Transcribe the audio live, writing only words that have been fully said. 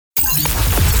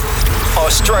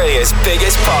Australia's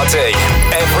biggest party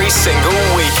every single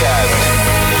weekend.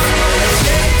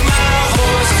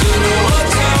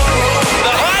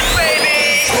 The Hype,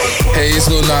 baby! Hey, it's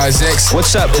Lil Nas X.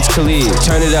 What's up? It's Khalid.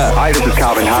 Turn it up. Hi, this is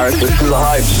Calvin Harris. This is The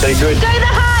Hype. Stay good. Go The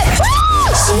Hype!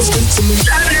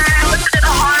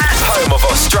 Home of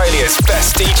Australia's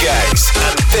best DJs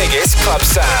and biggest club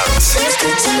sounds.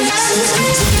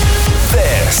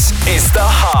 This is The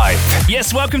Hype.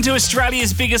 Yes, welcome to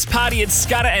Australia's biggest party. It's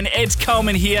Scudder and Ed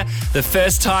Coleman here, the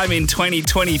first time in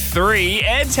 2023.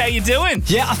 Ed, how you doing?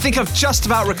 Yeah, I think I've just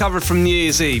about recovered from New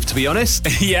Year's Eve, to be honest.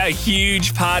 Yeah,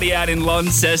 huge party out in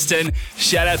Launceston.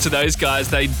 Shout out to those guys.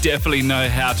 They definitely know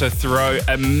how to throw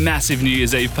a massive New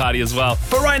Year's Eve party as well.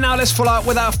 But right now, let's follow up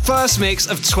with our first mix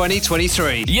of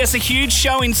 2023. Yes, a huge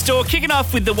show in store, kicking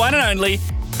off with the one and only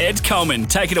Ed Coleman.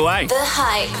 Take it away. The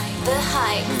Hype. The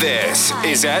Hype. This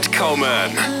is Ed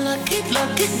Coleman. Lucky,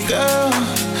 lucky girl.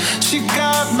 She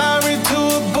got married to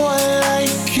a boy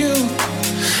like you.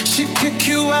 She'd kick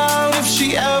you out if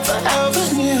she ever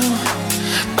knew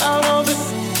about all that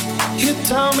you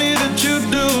tell me that you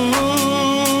do.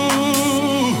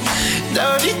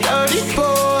 Dirty, dirty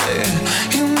boy.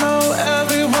 You know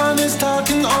everyone is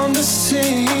talking on the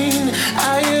scene.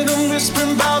 I hear them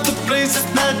whispering about the places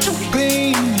that you've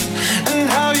been and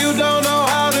how you don't know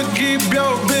how to keep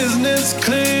your business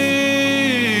clean.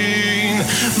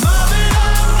 Mobbing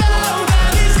up now,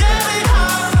 daddy's getting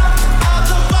hot at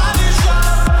the body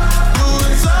shop,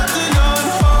 doing something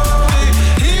unholy.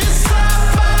 He's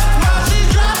sat back while she's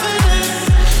dropping it.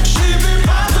 She be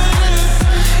popping it,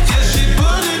 yeah, she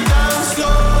put it down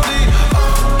slowly.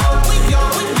 Oh, we go.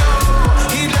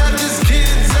 He left his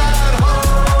kids at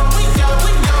home. We go,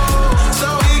 so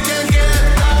he can get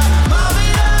that.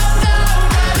 Mobbing up now,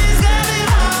 daddy's getting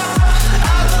hot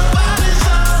at the body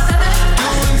shop,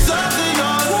 doing something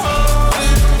unholy.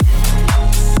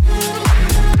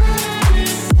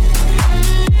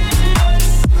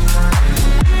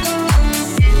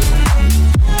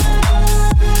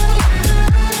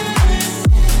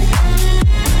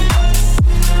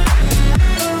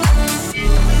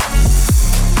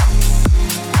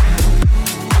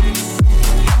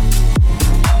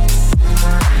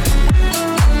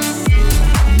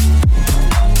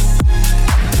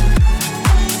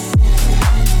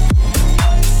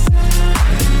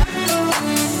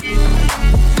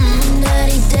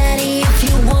 Daddy, daddy, if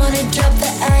you wanna drop the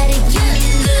attic, give me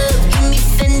love, give me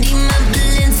Fendi, my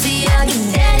Balenciaga,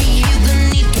 daddy. You gon'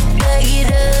 need to bag it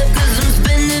up, 'cause I'm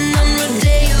spending on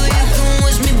Rodeo. You can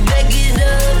wish me back it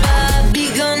up. I'll be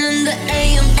gone in the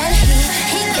AM. And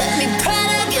he got me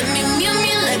Prada, get me Miu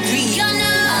Miu like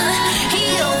Rihanna. He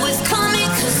always call me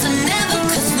 'cause I never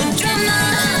cause no drama.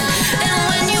 And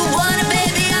when you want it,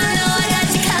 baby, I know I got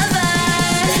you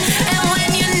covered. And when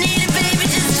you need it, baby,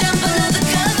 just jump under the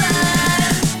cover.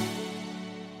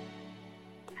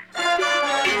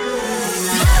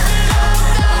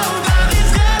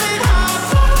 Daddy's getting hot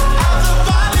at the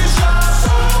body shop,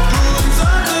 doing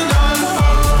something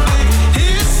unholy.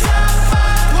 He's sat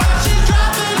back while she's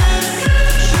dropping it.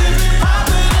 She be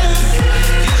popping it,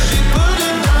 yeah, she put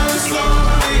it down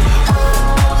slowly. Oh,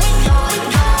 we go.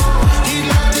 He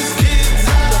left his kids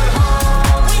at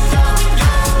home. We go,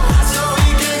 so he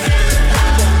can get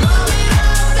that. Mommy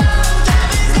up now,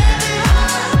 daddy's getting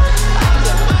hot at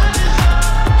the body shop,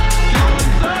 doing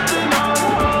something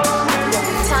unholy.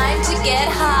 Time to get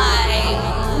high.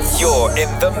 You're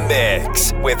in the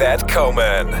mix with Ed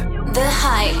Coleman. The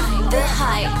Hype. The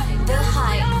Hype. The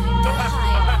Hype. The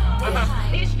Hype. The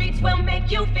Hype. These streets will make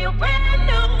you feel brand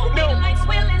new. Big lights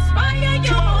will inspire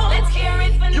you. Let's hear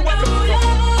it for New York.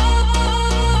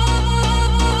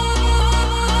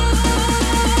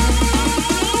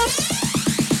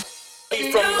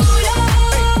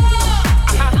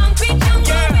 Concrete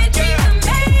jungle, red dreams are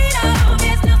made of.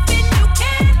 There's nothing you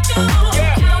can't do.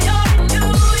 Count on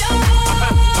New York.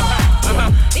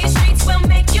 These streets will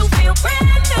make you feel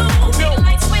brand new. Big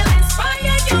lights will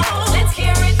inspire you. Let's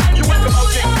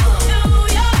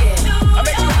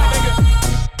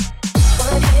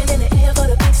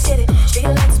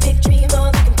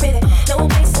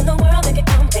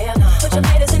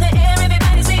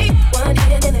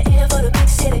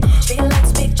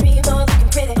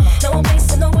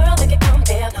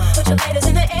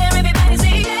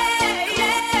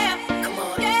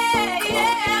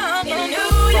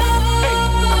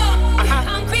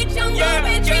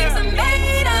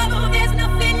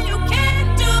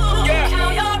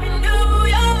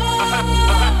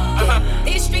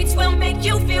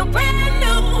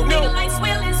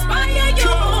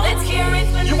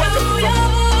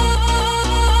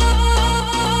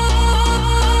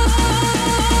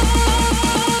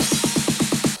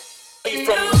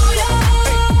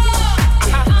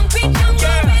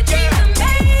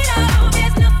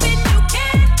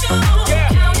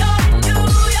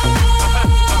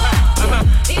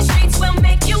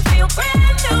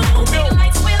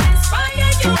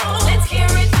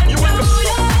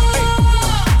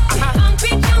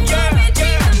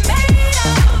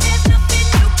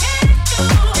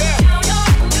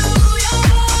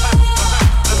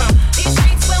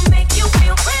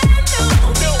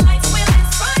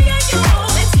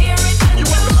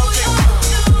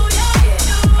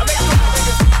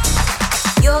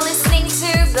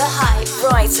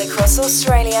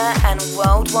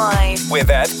Live with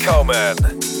Ed Coleman.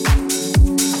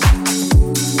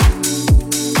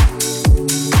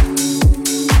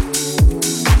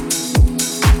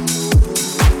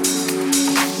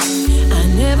 I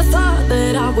never thought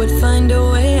that I would find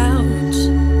a way out.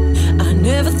 I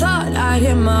never thought I'd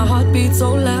hear my heartbeat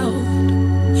so loud.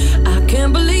 I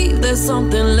can't believe there's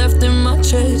something left in my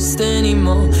chest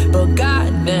anymore. But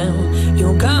goddamn,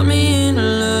 you got me in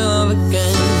love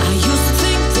again. I used to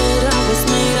think that I was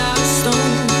made out of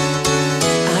stone.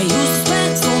 I used to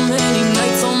spend so many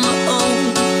nights on my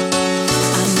own.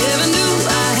 I never knew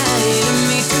I had it in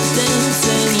me to dance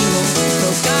anymore.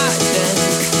 But goddamn,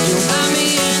 you got me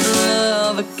in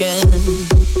love again.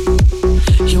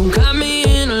 You got me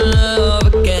in love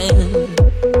again.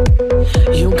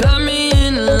 You got me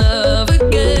in love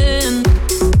again.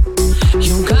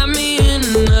 You got me in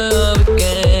love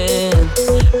again,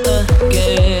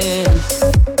 again.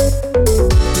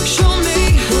 Show me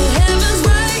the heavens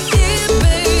right here,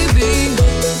 baby.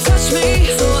 Touch me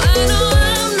so I know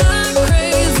I'm not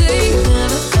crazy.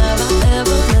 Never, ever,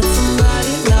 ever met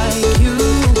somebody like you.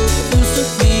 Used to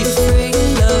be afraid of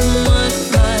loving what it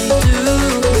might do.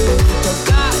 But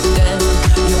goddamn,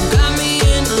 you got me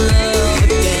in love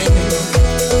again.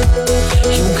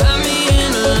 You got me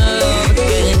in love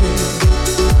again.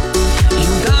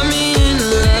 You got me in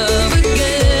love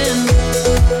again.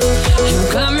 You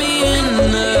got me in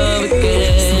love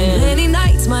again. So many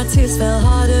nights my tears fell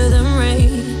harder than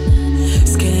rain.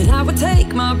 Scared I would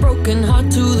take my broken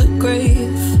heart to the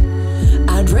grave.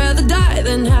 I'd rather die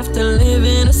than have to live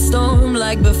in a storm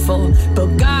like before.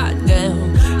 But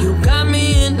goddamn, you got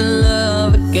me in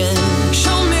love again.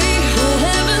 Show me the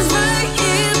heavens right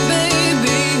here,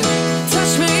 baby.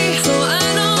 Touch me so I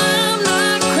know I'm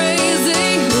not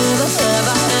crazy. Never,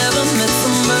 ever, ever met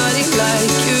somebody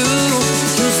like you.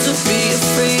 Used to be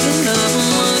afraid of loving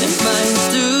what it might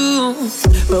do.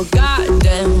 But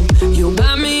goddamn, you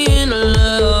got me in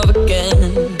love again.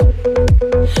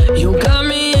 You got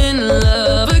me in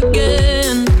love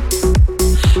again.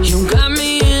 You got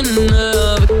me in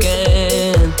love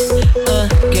again,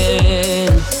 again.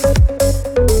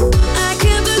 I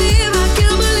can't believe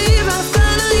I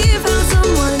finally found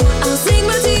someone. I'll sink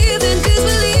my teeth in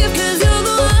disbelief, 'cause you're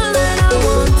the one that I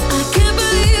want. I can't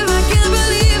believe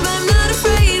I'm not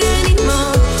afraid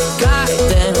anymore.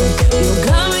 Goddamn, you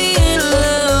got me in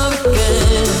love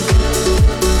again.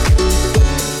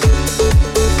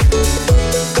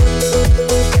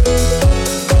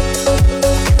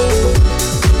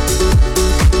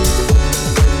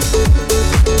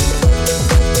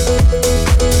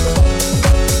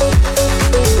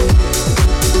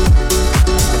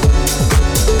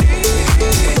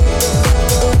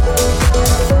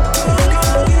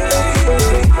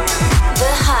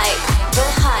 The hype, the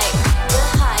hype, the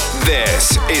hype. This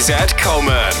is Ed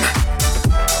Coleman.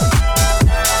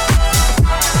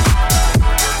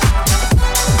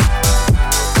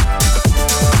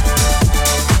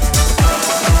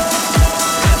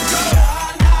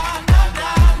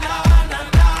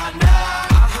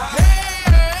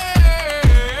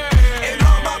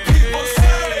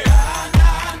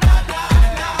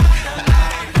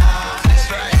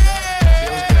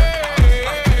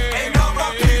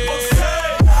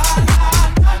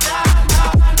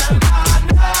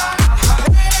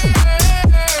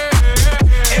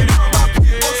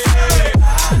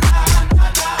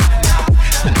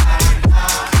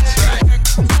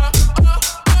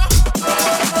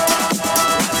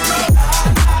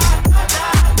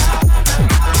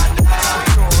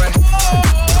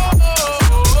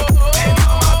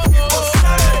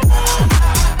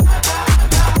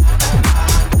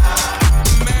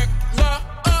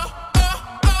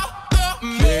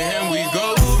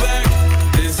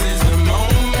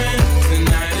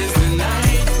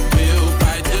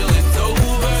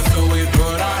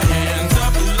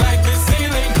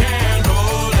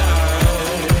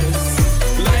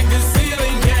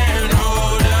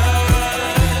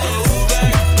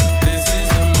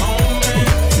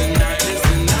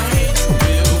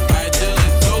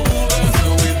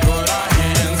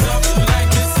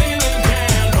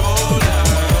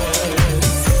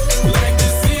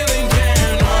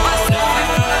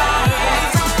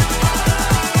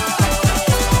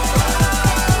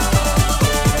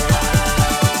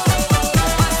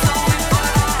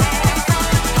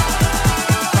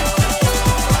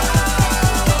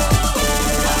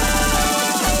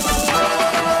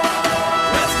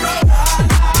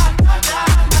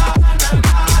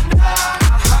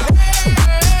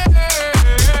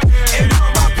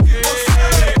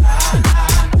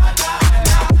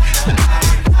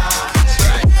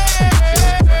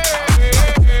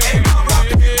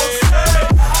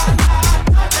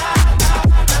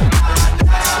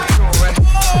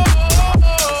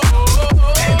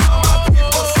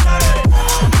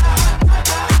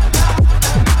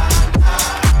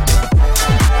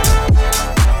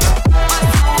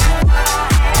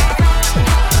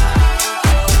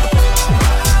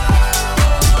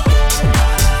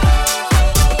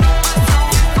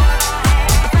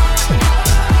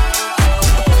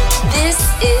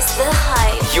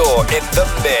 The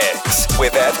Mix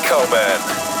with Ed Coleman.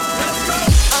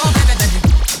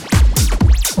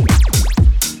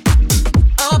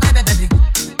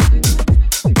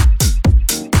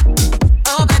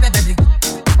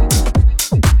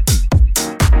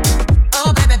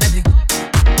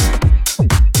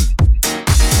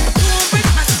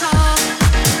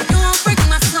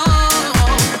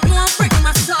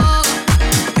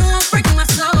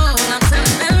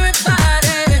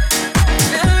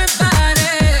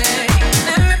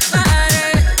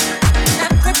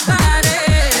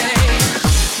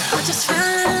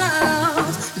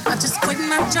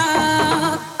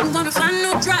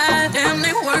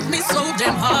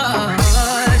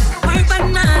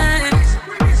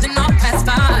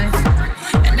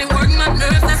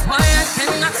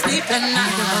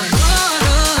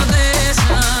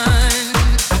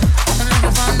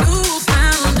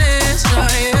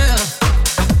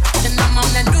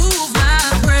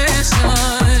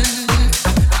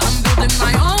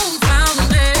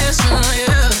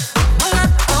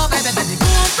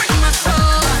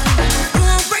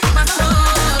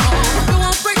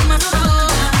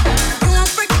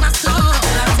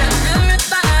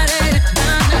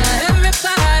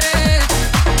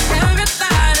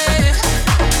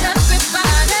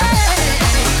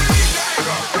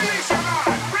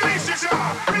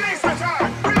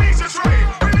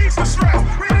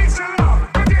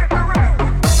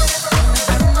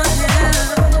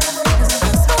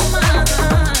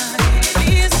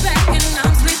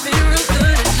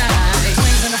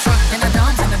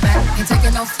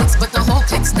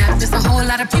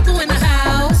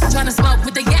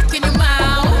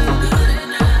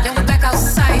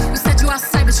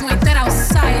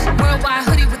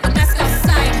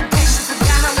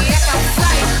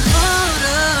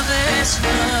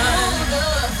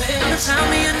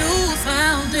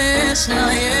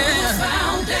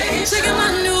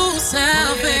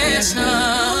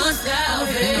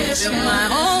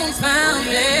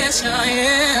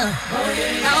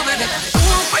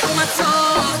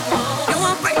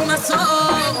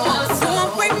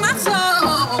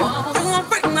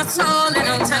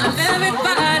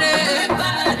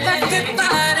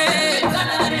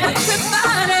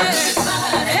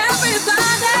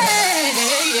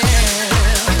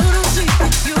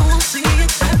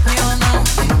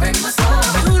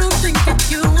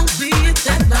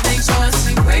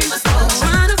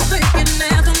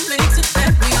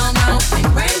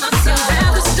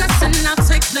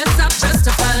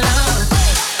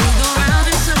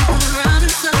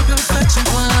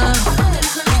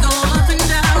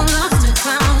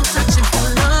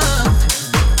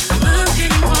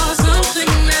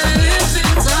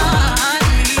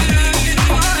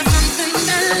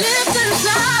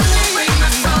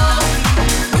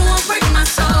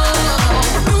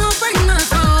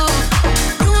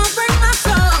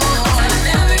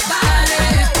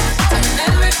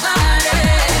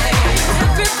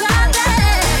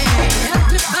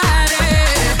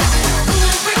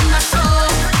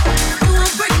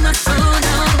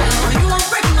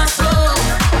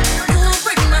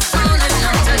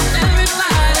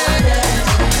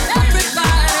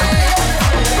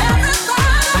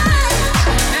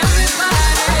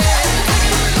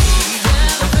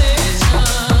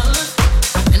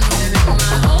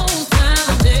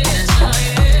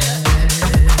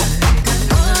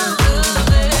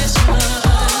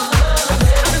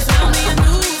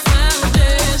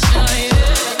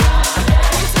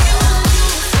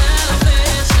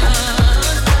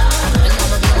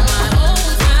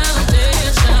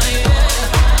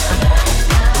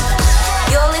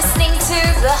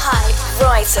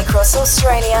 Across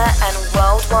Australia and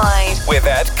worldwide with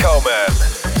Ed Coleman.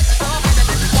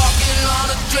 Walking on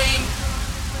a dream.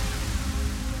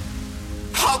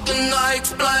 How can I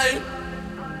explain?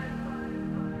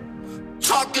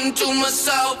 Talking to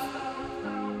myself.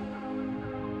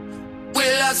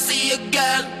 Will I see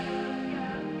again?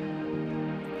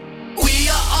 We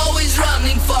are always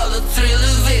running for the thrill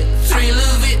of it, thrill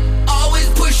of it. Always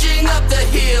pushing up the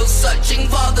hill, searching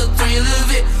for the thrill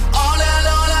of it. All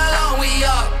along we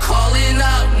are calling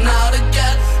out now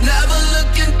again. Never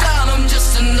looking down, I'm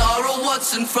just an aura of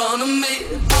what's in front of me.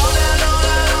 All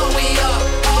along we are,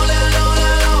 all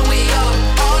along we are,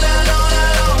 all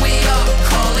along we are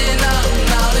calling out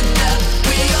now again.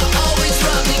 We are always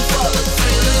running for the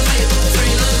thrill of it,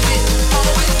 thrill of it.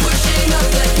 Always pushing up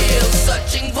the hill,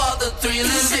 searching for the thrill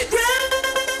of it.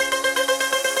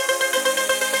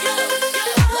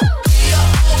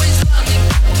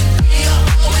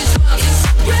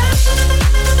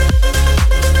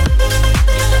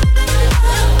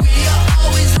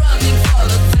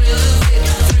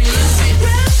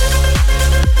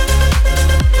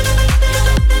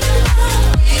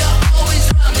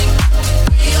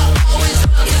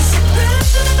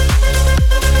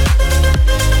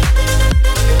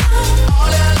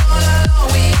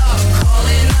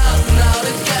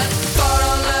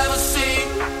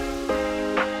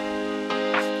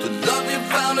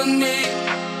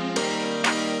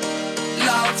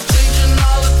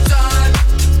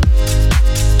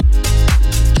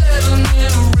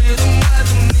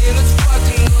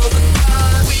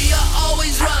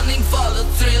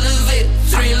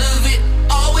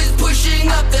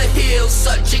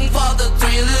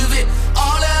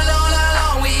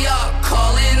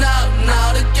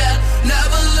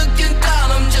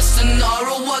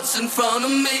 what's in front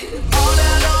of me. All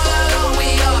that we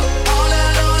are. All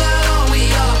that we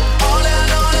are. All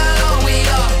that we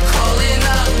are. Calling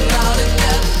out and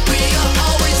death. We are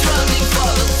always running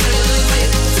for the thrill of it.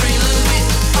 Thrill of it.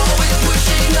 Always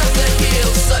pushing up the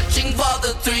hill. Searching for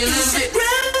the thrill of it.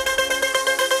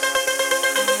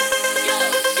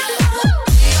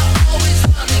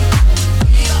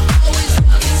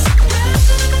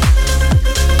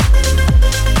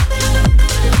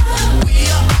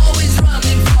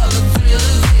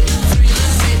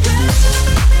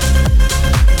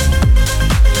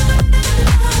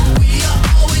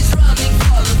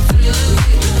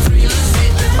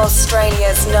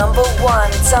 Australia's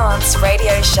 #1 dance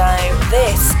radio show.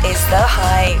 This is The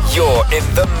Hype. You're in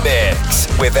the mix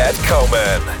with Ed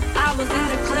Coleman. I was in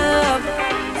the club,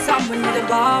 someone in the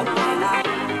bar when I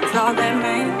saw that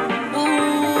man.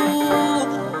 Ooh,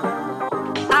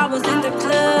 I was in the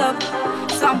club,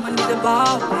 someone in the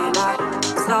bar when I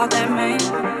saw that man.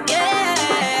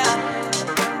 Yeah,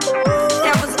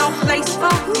 there was no place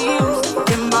for him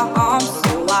in my arms,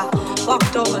 so I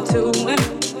walked over to him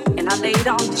and I laid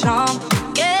on the charm.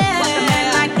 Yeah, what's a man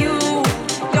like you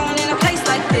doing in a place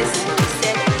like this? He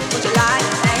said, would you like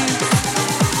things?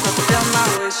 Fulfill my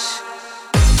wish.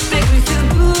 Make me feel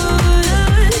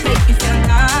good, make me feel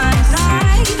nice.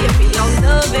 Give me your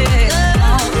loving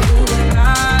all through the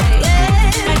night.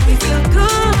 Make me feel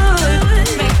good,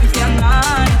 make me feel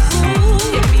nice.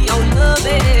 Give me your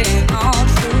loving all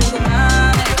through the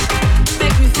night.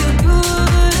 Make me feel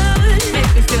good,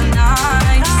 make me feel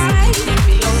nice. Give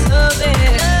me your loving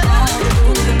all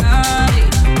through the night.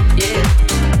 Yeah,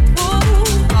 ooh,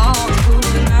 all through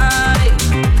the night.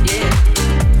 Yeah,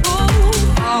 ooh,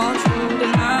 all through the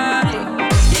night.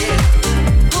 Yeah,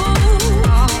 ooh,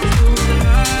 all through the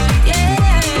night. Yeah,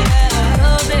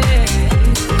 loving.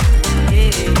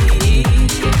 Yeah,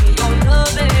 give me your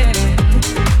loving.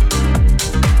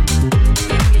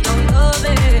 Give me your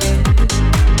loving.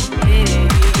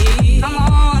 Yeah, come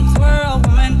on, twirl,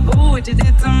 woman. Ooh, what you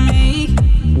did to me.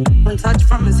 One touch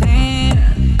from his hand,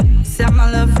 set my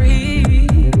love free.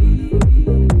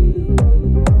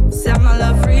 Set my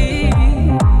love free.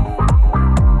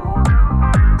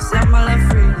 Set my love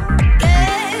free.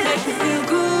 Yeah, make me feel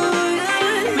good,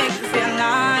 make me feel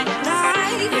nice.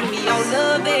 Give me your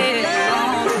loving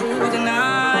all through the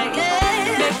night.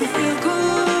 Make me feel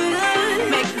good,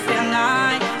 make me feel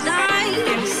nice.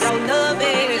 Give me your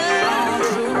loving all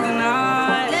through the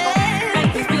night.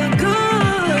 Make me feel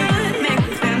good, make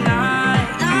me feel nice.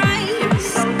 Give me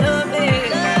your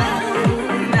loving all through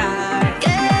the night.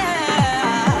 Yeah,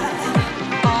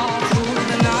 all through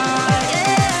the night.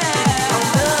 Yeah, your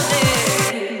loving.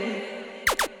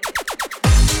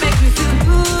 Make me feel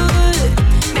good,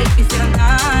 make me feel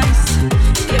nice.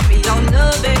 Give me your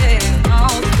loving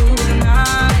all through the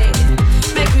night.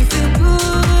 Make me feel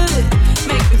good,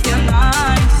 make me feel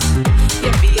nice.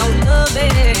 Give me your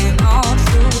loving all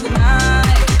through the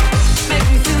night. Make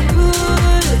me feel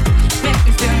good, make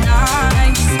me feel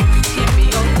nice. Give me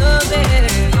your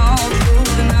loving all through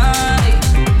the night.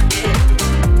 Yeah,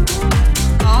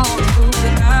 all through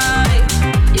the night.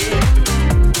 Yeah,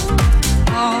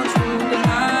 all through the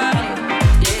night.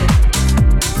 Yeah,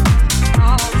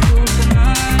 all through the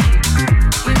night.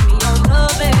 Give me your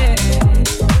loving.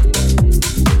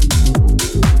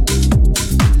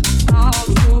 All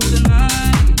through the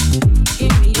night.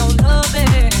 Give me your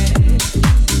loving.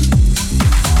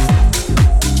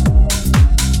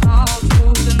 All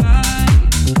through the night.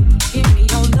 Give me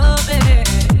your loving.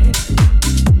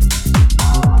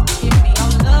 Give me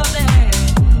your loving.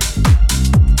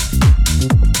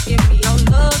 Give me your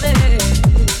loving.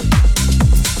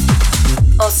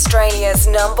 Australia's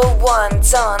 #1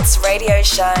 dance radio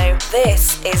show. This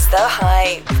is The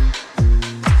Hype.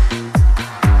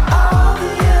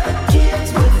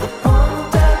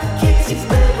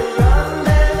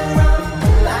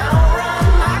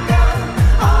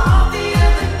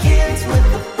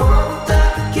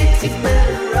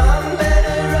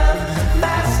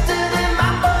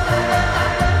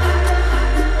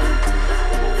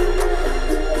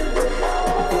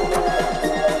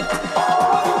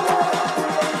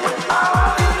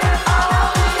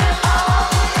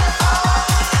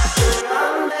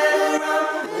 Run,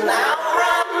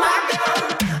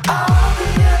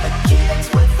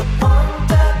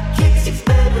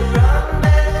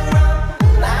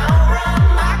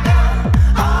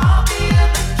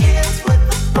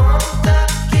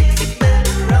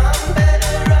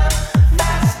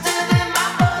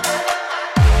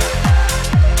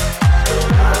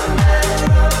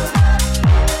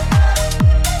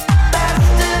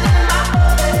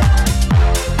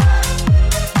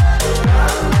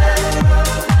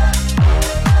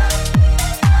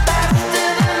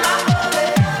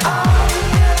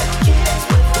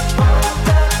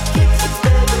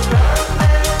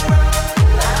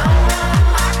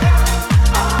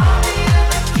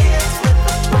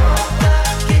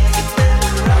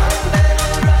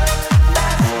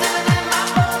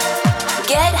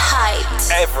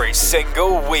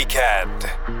 single weekend.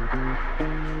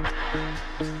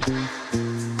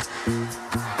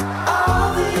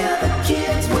 All the other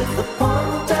kids with the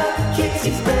pumped up kicks,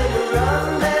 he's better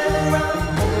run,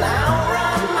 and I'll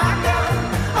run my gun.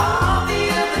 All the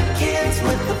other kids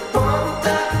with the pumped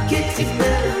up kicks, he's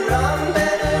better run,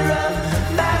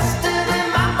 faster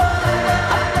than my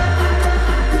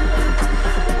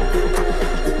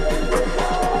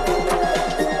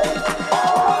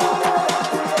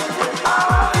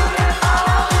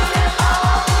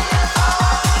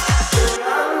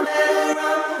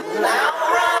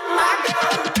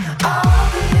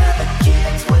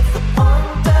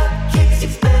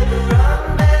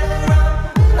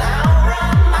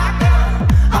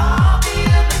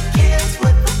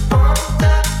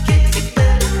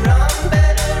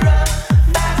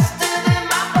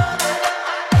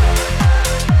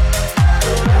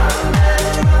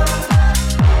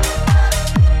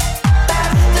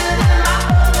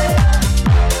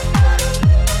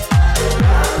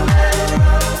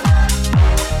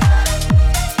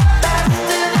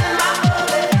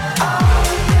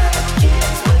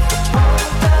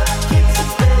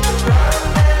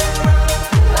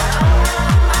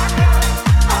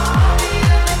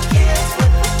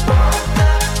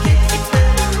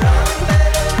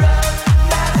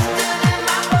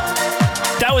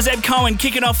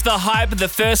kicking off the hype, the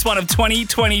first one of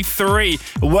 2023.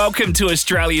 Welcome to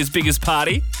Australia's biggest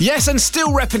party. Yes, and still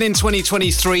repping in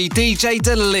 2023, DJ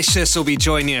Delicious will be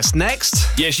joining us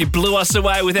next. Yeah, she blew us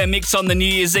away with her mix on the New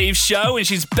Year's Eve show, and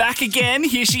she's back again.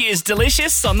 Here she is,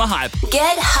 Delicious on the hype.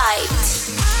 Get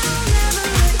hyped.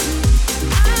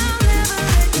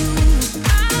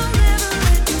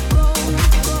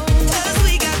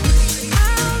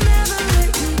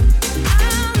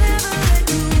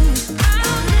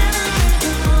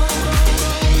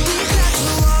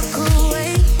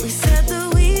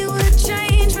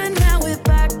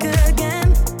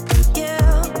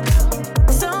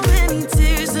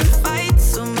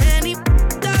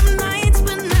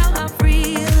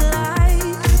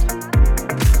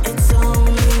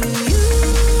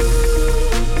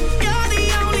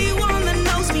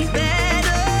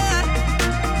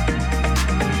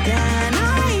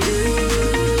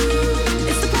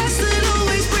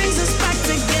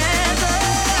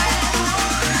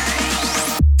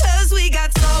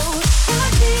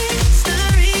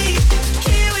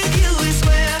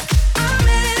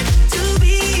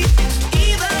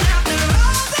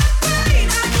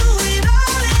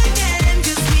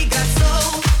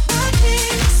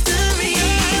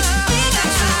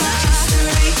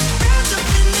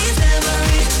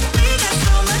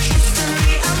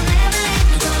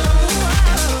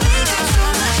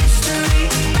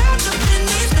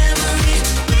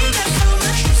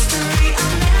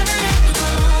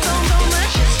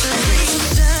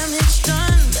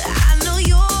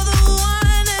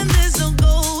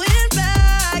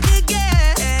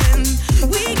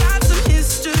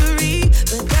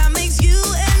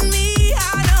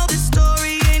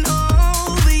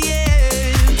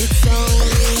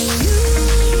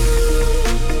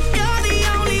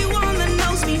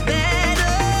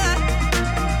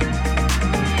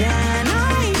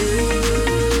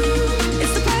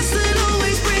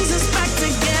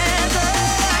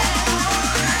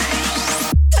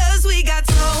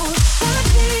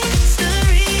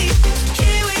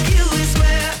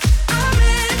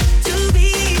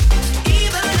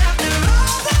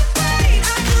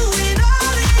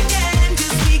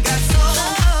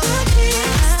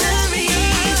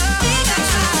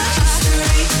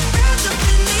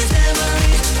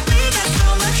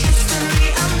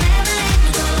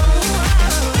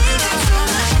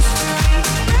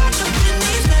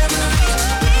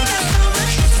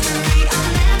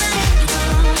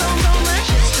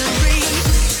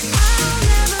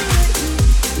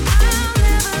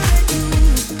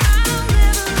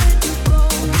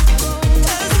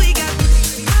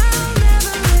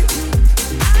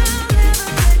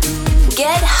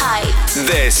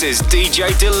 This is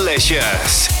DJ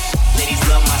Delicious. Ladies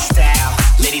love my style.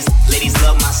 Ladies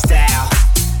love my style.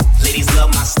 Ladies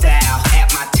love my style.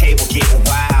 At my table getting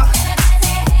wild.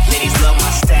 Ladies love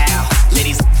my style.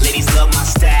 Ladies love my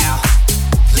style.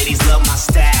 Ladies love my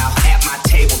style. At my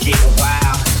table getting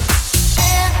wild.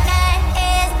 Tonight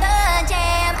is the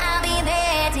jam. I'll be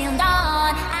there till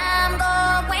dawn. I'm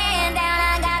going down.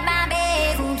 I got my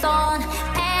big boots on.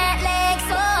 Pant legs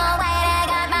so wide. I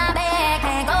got my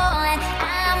backpack on.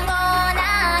 I'm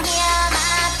gonna hear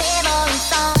my favorite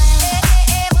song.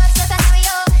 Hey, what's the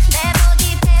scenario? They both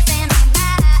keep passing me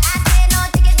by. I said no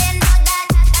ticket, then no die.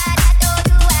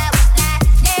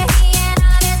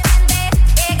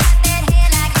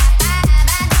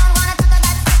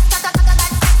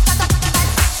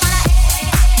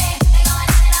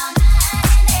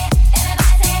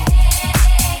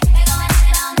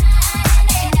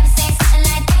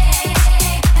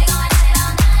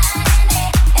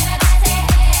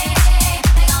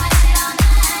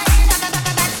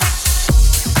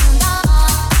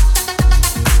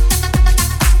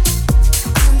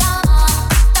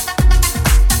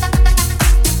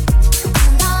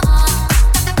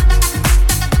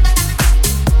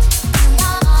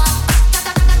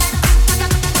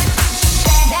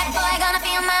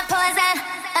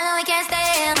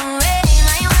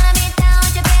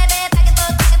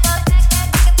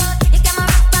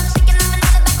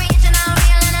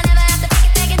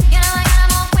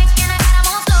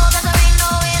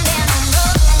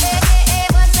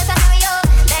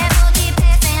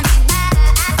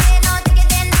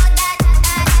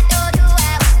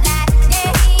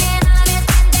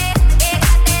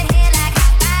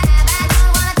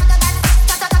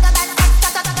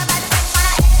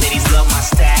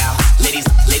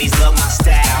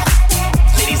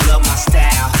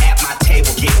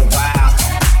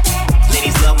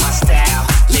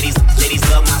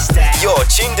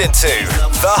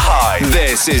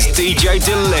 This is DJ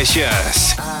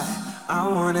Delicious. I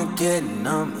wanna get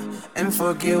numb and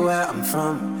forget where I'm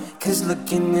from. Cause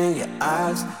looking in your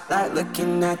eyes, like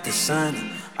looking at the sun.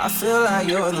 I feel like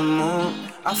you're the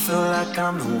moon, I feel like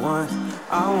I'm the one.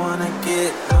 I wanna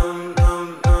get numb,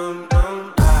 numb, numb,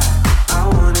 numb. I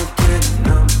wanna get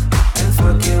numb and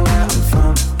forget where I'm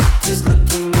from. Just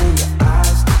looking in your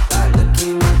eyes, like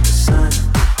looking at the sun.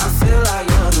 I feel like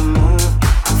you're the moon,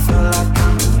 I feel like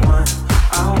I'm the one.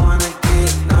 I wanna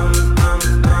get numb, numb,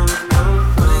 numb, numb.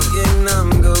 Wanna get numb,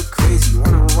 go crazy,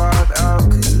 wanna wild out.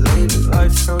 Cause lady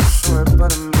life's so short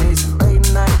but amazing. Late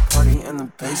night party in the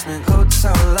basement,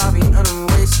 hotel lobby, and I'm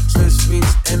wasted. Just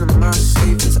reach into my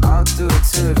savings, I'll do it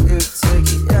till you take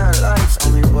it. Yeah, life's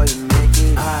only what you make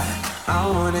it. I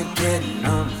wanna get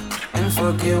numb and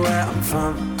forget where I'm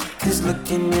from. Cause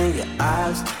looking in your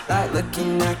eyes, like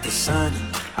looking at the sun.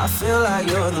 I feel like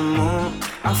you're the moon,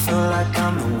 I feel like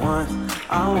I'm the one.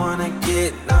 I wanna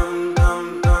get numb,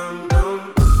 numb, numb,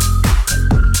 numb.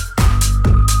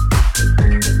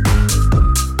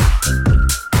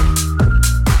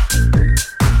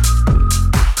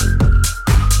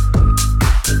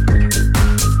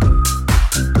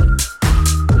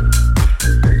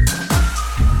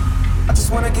 I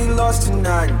just wanna get lost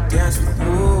tonight and dance with you.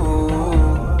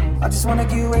 I just wanna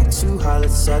get way too high,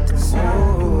 let's set the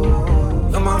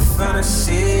mood. You're my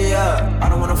fantasy, yeah. I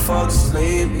don't wanna fall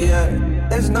asleep, yeah.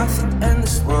 There's nothing in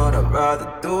this world I'd rather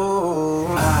do.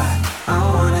 I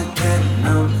wanna get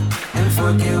numb and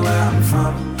forget where I'm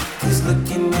from. Cause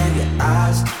looking in your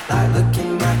eyes, like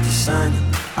looking at the sun.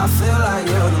 I feel like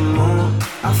you're the moon,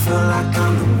 I feel like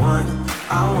I'm the one.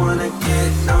 I wanna get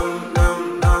numb,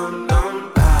 numb, numb,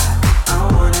 numb. I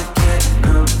wanna get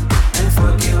numb and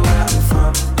forget where I'm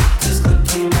from. Just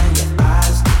looking in your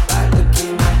eyes, like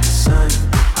looking at the sun.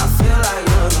 I feel like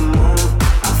you're the moon,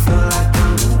 I feel like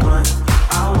I'm the one.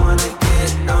 I wanna get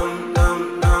numb, numb,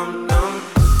 numb, numb.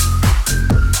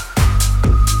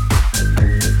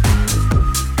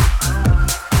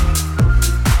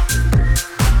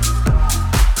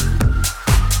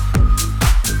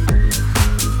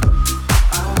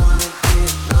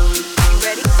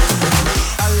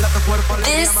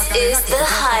 This is the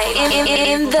high in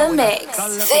the mix.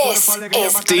 This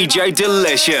is DJ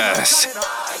Delicious.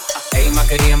 Hey,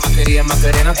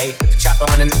 Macarena. Hey, chopper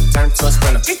on the turn to a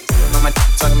sprinter. Mama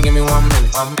told him give me 1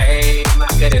 minute. Hey,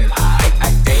 Macarena.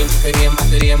 Hey,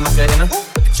 Macarena.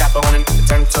 Chopper on the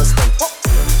turn to a sprinter.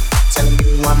 Tell him give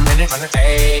me 1 minute.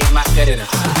 Hey, Macarena.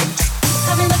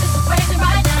 Got me looking so crazy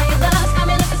right now. Your love got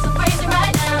me looking so crazy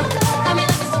right now. Got me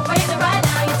looking so crazy right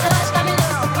now. Your touch got me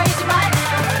looking so crazy right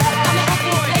now. Got me hoping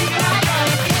you save me right now.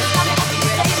 Your kiss got me hoping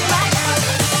you save me right now.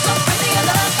 Looking so crazy your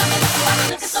love. Got me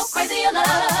looking so crazy your love.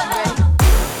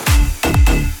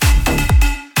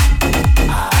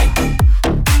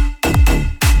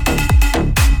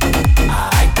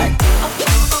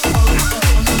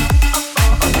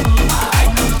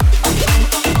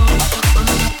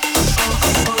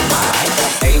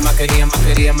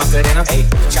 Macarena. Hey,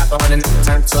 chopper on the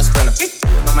turn to a sprinter.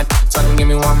 Mama told him give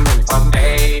me 1 minute.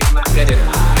 Hey, Macarena.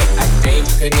 Hey,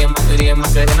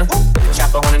 Macarena.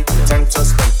 Chopper on the turn to a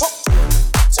sprinter.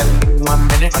 Tell him give me 1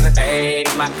 minute. Hey,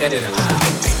 Macarena.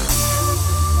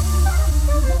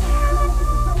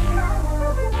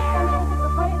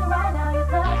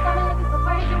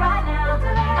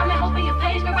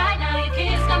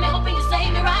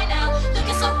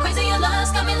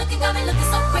 Got me looking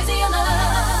so crazy your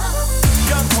love.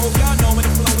 Young Hope, y'all know when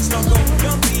the flow is no go.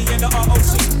 Young B and the ROC.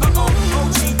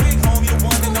 OG, big homie, the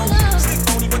one and only. Stick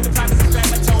phony, but the pockets is fat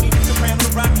like Tony. Soprano, the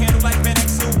rock handle like Ben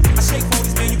X2. I shake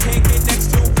phonies, man, you can't get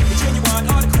next to. The genuine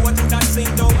hardcore, I do not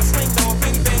sing though. I sling though, if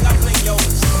anything, I fling yo.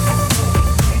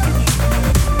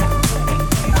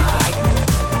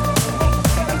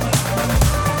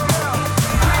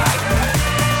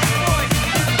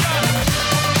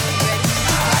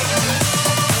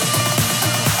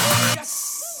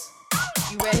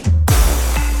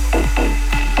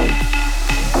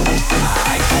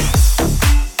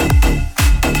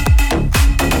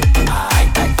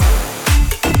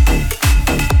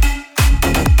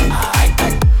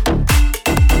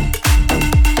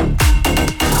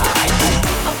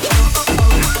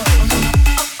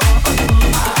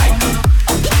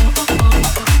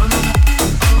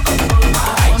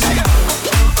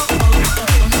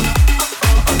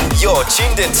 You're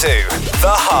tuned into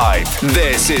The Hype.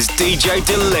 This is DJ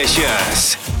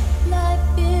Delicious. Life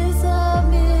is a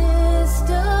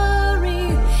mystery.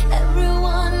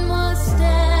 Everyone must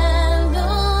stand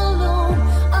alone.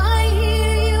 I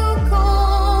hear you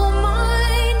call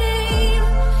my name,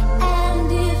 and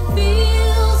it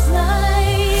feels like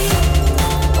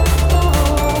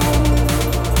home.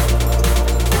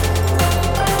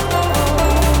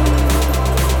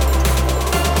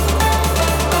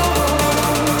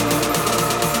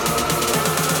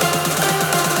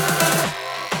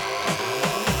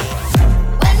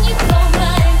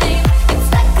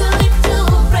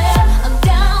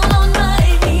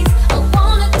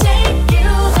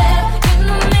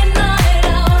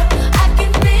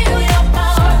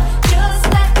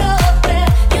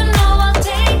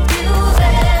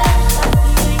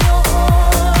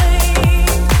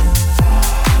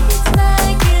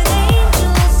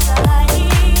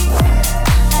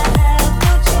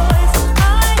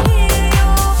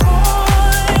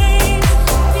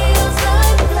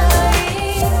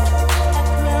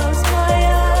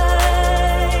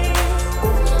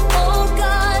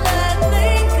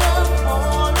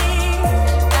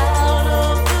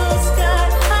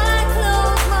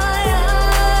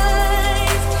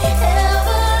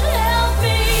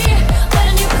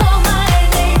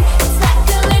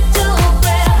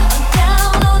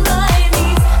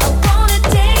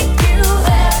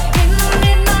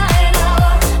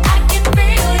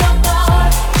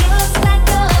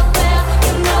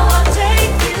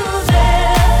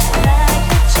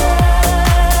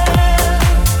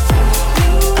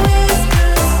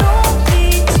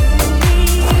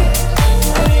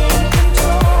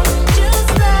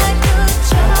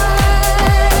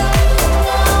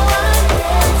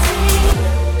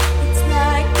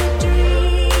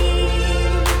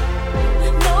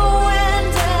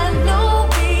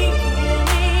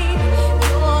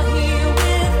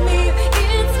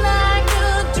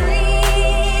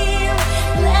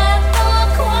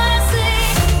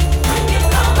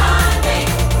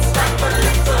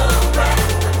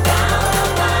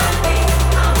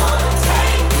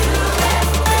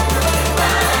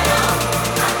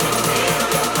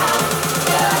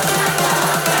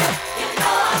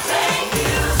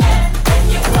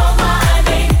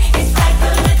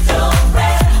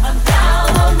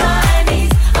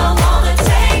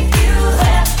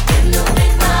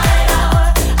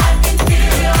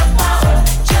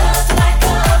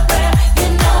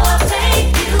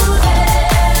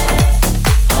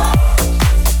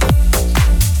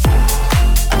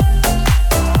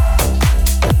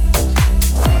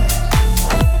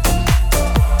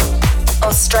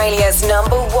 Australia's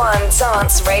 #1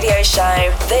 dance radio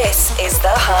show. This is The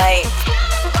Hype.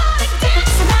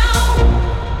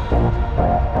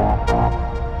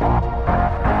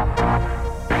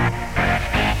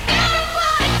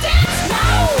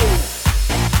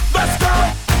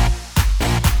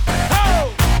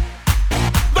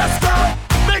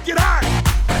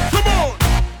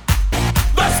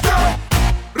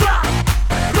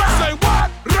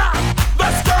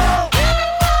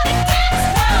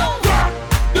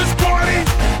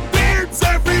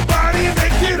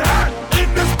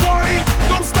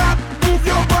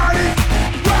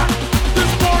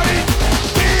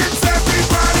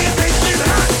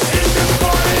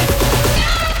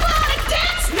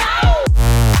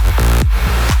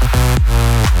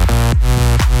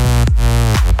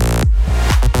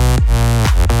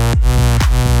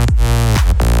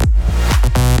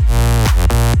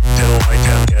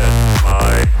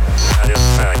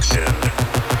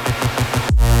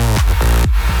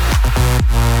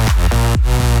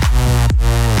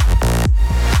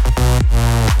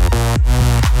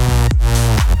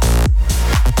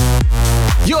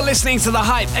 Listening to The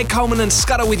Hype, Ed Coleman and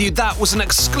Scudder with you. That was an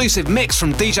exclusive mix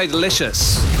from DJ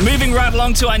Delicious. Moving right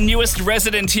along to our newest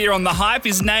resident here on The Hype.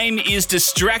 His name is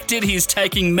Distracted. He's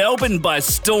taking Melbourne by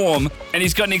storm, and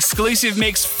he's got an exclusive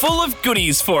mix full of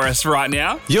goodies for us right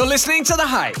now. You're listening to The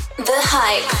Hype. The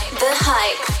Hype, The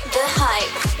Hype, The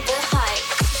Hype, The Hype,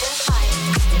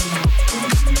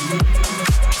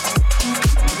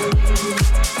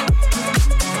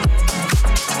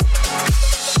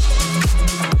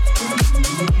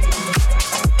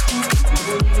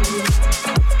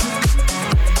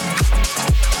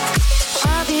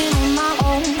 I've been on my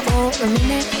own for a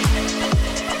minute.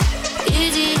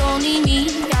 Is it only me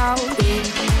out there?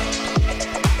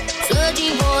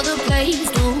 Searching for the place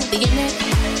to begin it.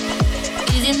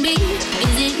 Is it me?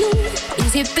 Is it you?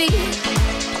 Is it me?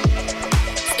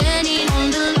 Standing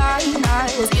on the line I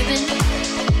was given.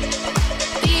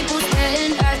 People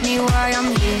staring at me while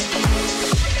I'm here.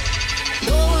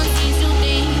 No one seems to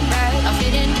think that I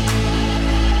fit in.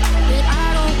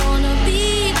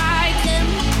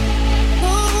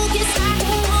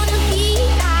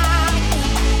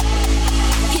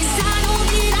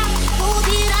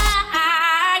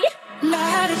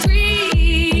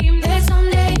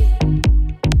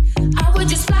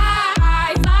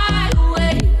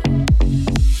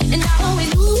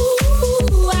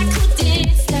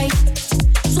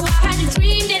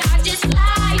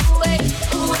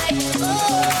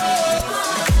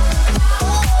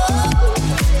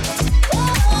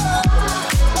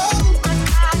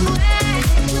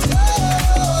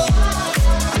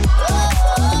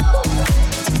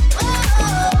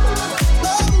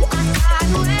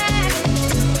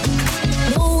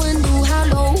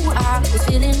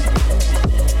 feeling.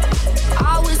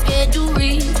 I was scared to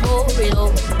reach for it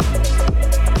all,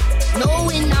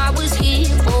 knowing I was here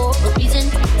for a reason.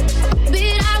 But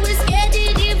I was scared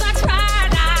that if I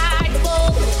tried, I'd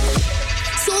fall.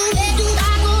 So where do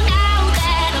I go now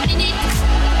that I'm in it?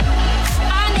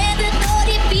 I never thought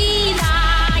it'd be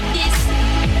like this.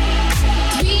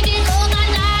 Dreaming all my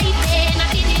life and I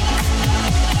did it.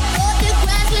 Thought the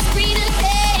grass was greener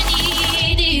than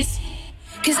it is.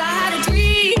 'Cause I had a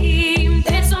dream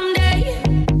that someday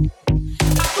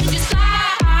I could just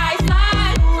fly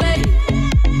away.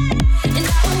 And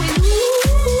I always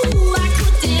knew I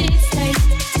couldn't stay.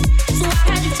 So I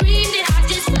had a dream that I'd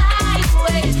just fly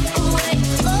away, away.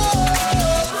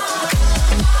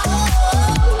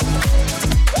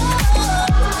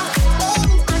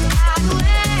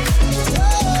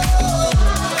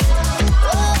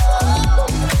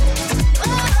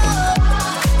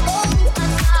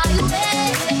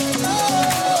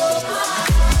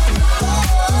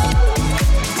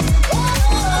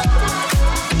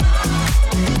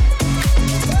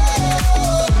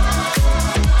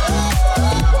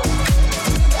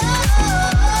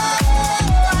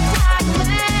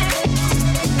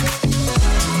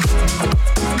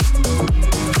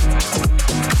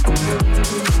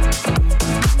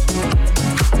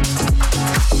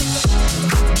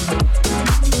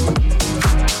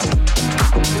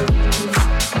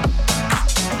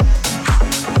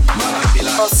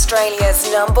 Australia's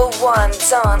 #1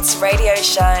 dance radio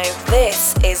show.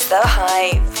 This is The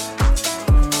Hype.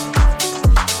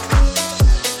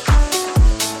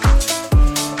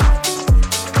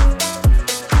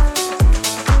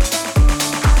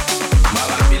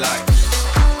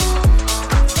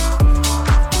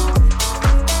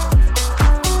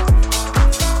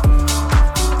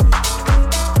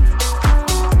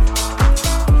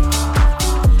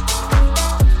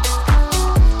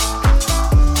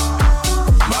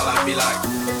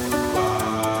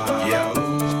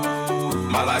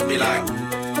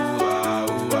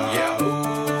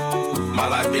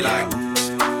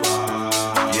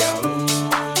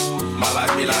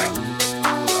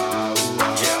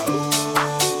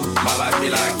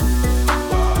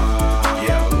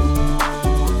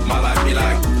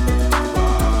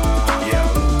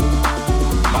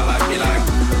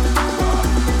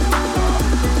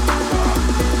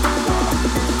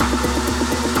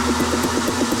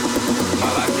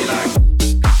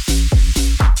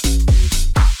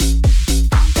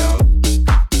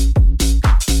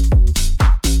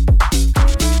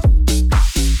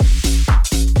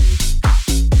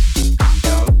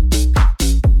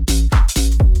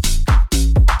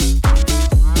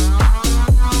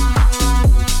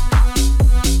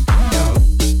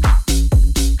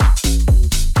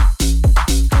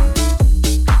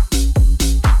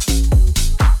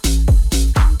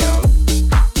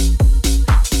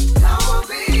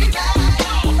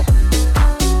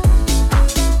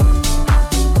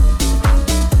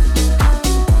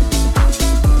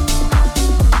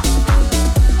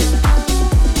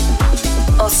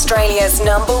 Australia's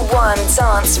 #1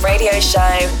 dance radio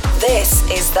show. This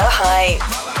is The Hype.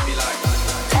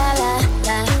 La la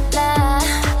la la.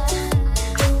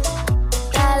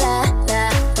 La la la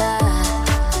la.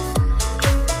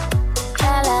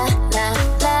 La la la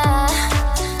la.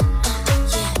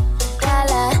 Yeah. La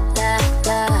la la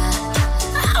la.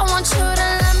 I want you to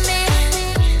love me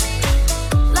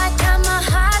like I'm a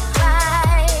hot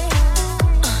guy.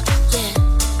 Yeah.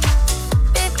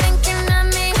 Be thinking of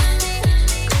me,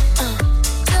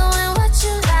 doing what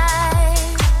you like.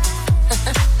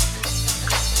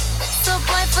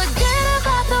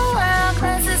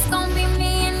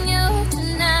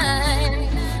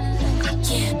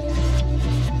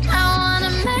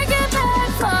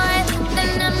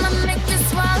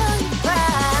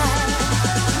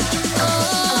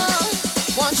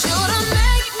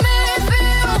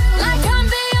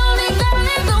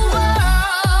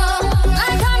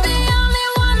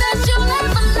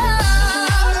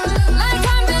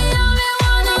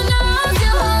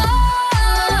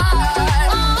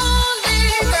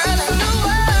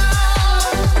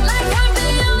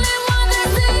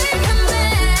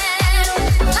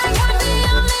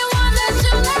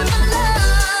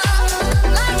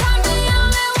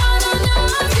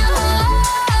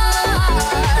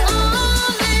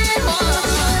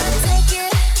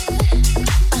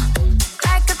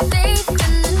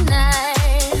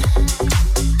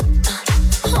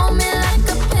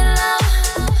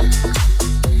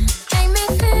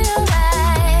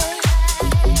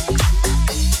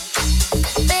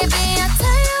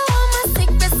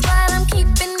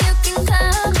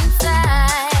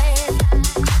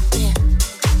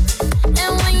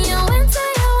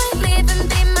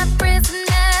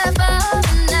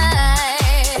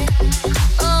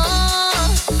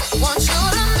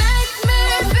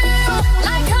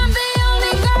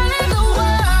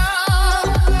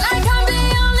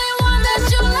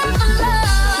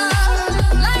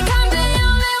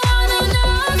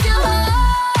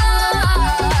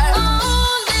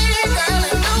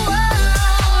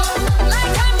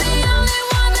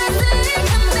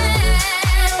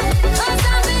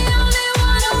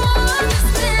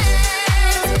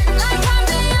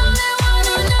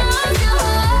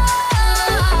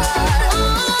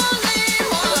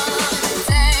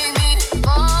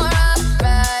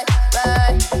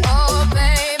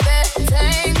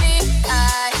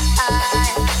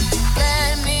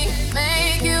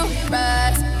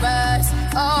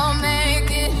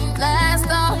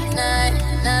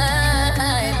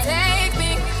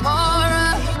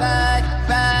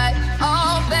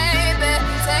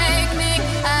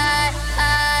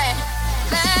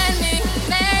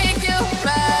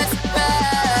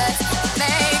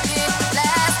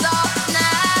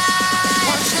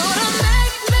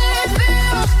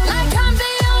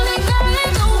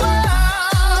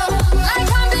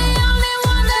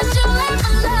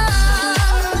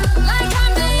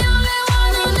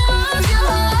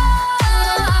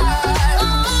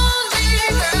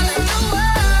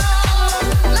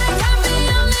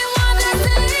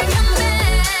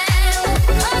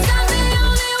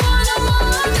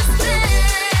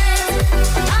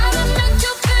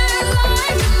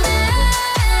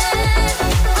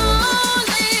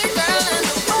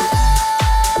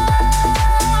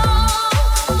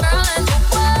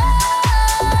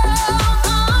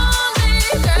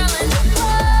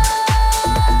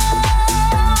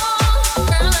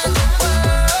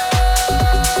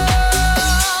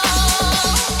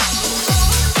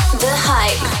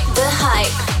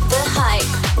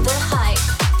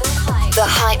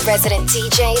 Hype resident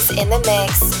DJs in the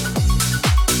mix.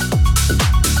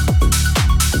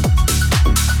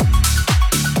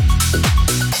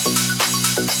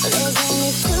 There's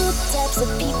only two types of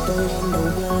people in the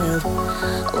world.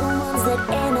 The ones that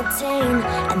entertain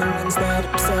and the ones that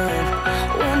observe.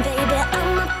 Well, baby,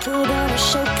 I'm a put on a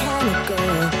show kind of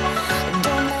girl.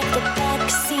 Don't like the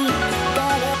backseat,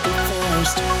 gotta be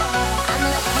first. I'm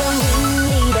like the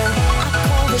ringleader, I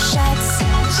call the shots.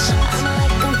 I'm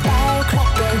like a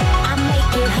firecracker, I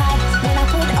make it hot when I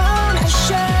put on a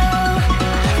show.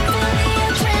 Feel the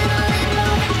adrenaline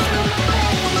moving through my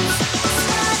veins.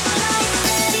 Spotlight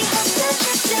ready, hot to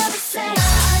check to the same.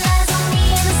 All eyes on me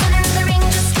in the center of the ring,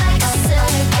 just like a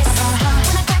circus.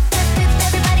 When I crack that whip,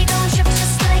 everybody gon' trip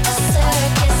just like a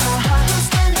circus. Who's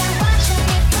standing watching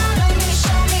me? Follow me,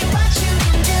 show me what you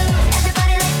can do.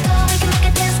 Everybody let go, we can make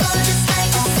a dance floor just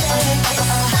like a circus.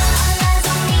 All eyes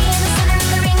on me in the center of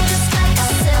the ring, just like a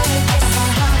circus.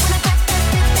 When I crack that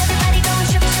whip, everybody gon'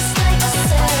 trip just like a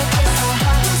circus.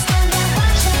 Who's standing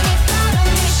watching me? Follow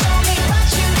me, show me what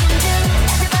you can do.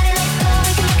 Everybody let go,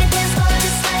 we can make a dance floor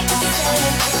just like a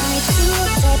circus. Only two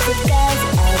types of guys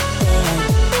out there.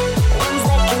 Ones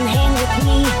that can hang with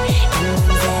me and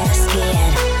ones that are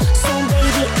scared. So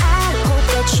baby, I hope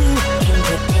that you came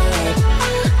prepared.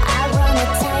 I run a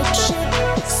tight ship,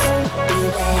 so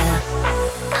beware.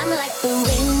 I'm like the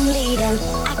ringleader,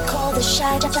 I call the shots.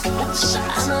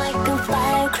 I'm like a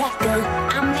firecracker,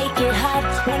 I make it hot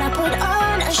when I put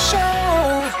on a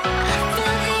show.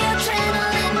 Feel the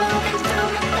adrenaline moving through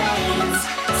my veins.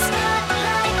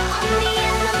 Spotlight on me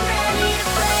and I'm ready to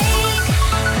break.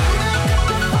 I'm like a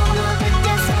performer, the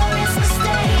dance floor is the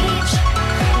stage.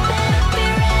 Better be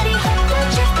ready, hope that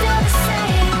you feel the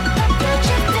same. Hope that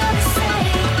you feel the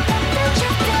same. Hope that you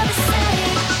feel the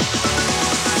same.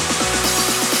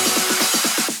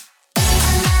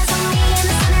 All eyes on me in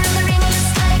the center of the ring,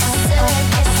 just like a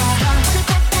circus. When I crack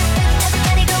that whip,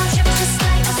 everybody gon' trip just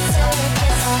like a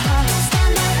circus.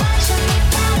 Stand there watching me,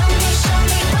 follow me, show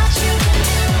me what you can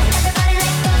do. Everybody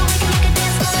let go, we can make a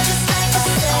dance floor just like a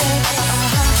circus.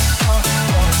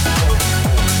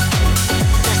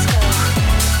 Let's go.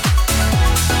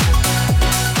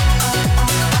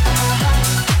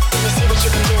 Let me see what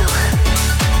you can do. I'm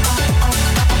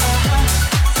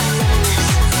running this.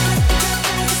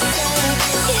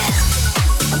 Yeah.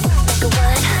 Like a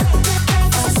what?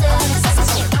 Circus.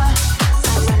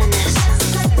 I'm running this.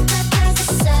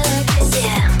 Circus.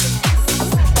 Yeah.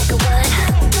 Like a what?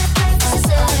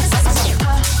 Circus.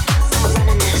 I'm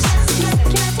running this.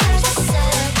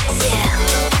 Circus. Yeah.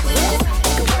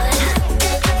 Like a what?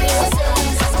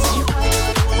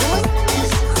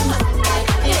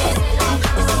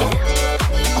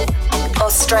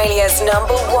 Australia's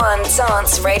number one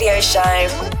dance radio show.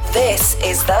 This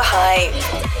is The Hype.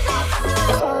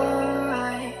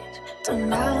 Alright, the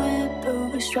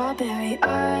Malibu strawberry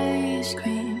ice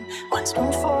cream. 1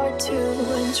 spoon for 2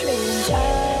 and trading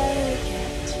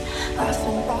jackets.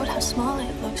 Laughing about how small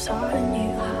it looks on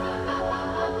you.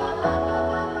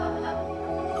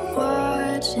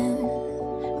 Watching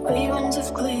reruns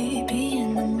of Glee,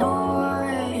 being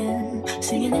annoying,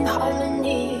 singing in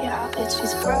harmony. I bet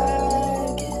she's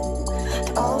bragging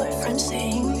to all her friends,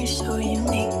 saying you're so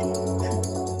unique.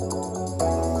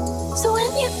 So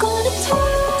when you're gonna tell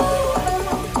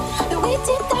that we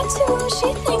did that too, she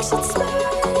thinks it's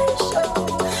special,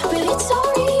 but it's all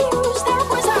reused. That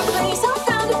was our place, I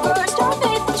found it first. I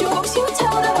made the jokes you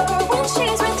tell to her when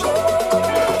she's with you.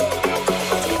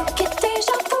 Do you get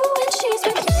deja vu when she's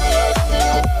with you?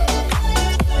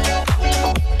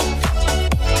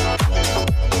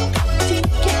 Do you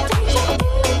get deja vu?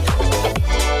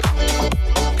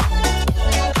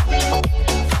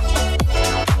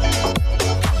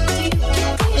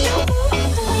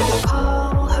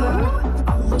 Call her,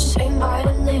 almost say my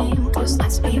name, 'cause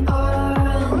let's be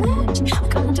honest, we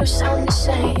kind of sound the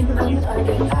same. I'm not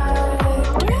an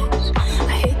actress,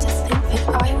 I hate to think that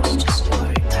I was just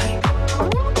your type.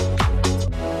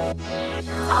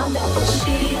 I bet that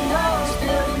she knows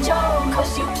Billy Joe,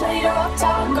 'cause you played her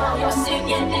uptown, girl. You're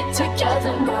singing it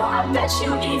together, girl. I bet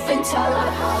you even tell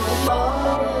her how to love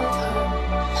her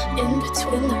in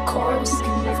between the chorus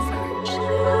and the verse.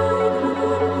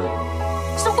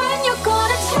 So when you're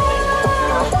gonna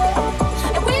tell,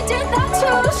 and we did that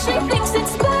too, she thinks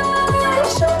it's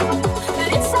special, but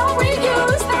it's all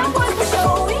reused. That was the show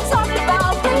we talked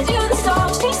about. Played you the song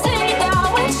she's singing now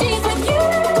when she's with you.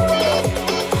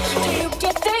 Do you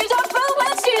get deja vu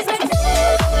when she's with you?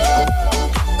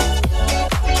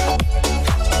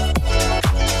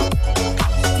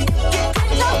 Do you get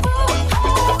deja vu?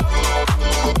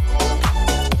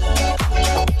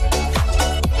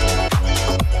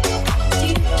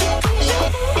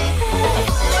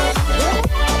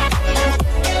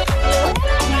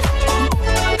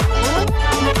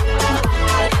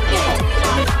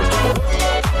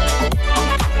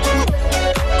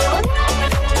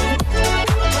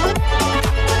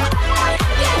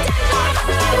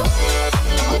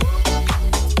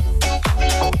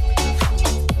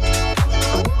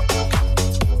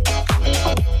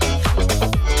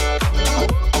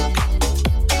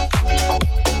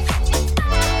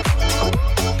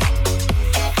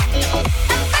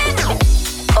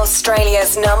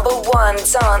 Australia's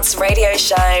 #1 dance radio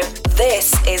show.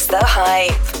 This is The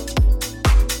Hype.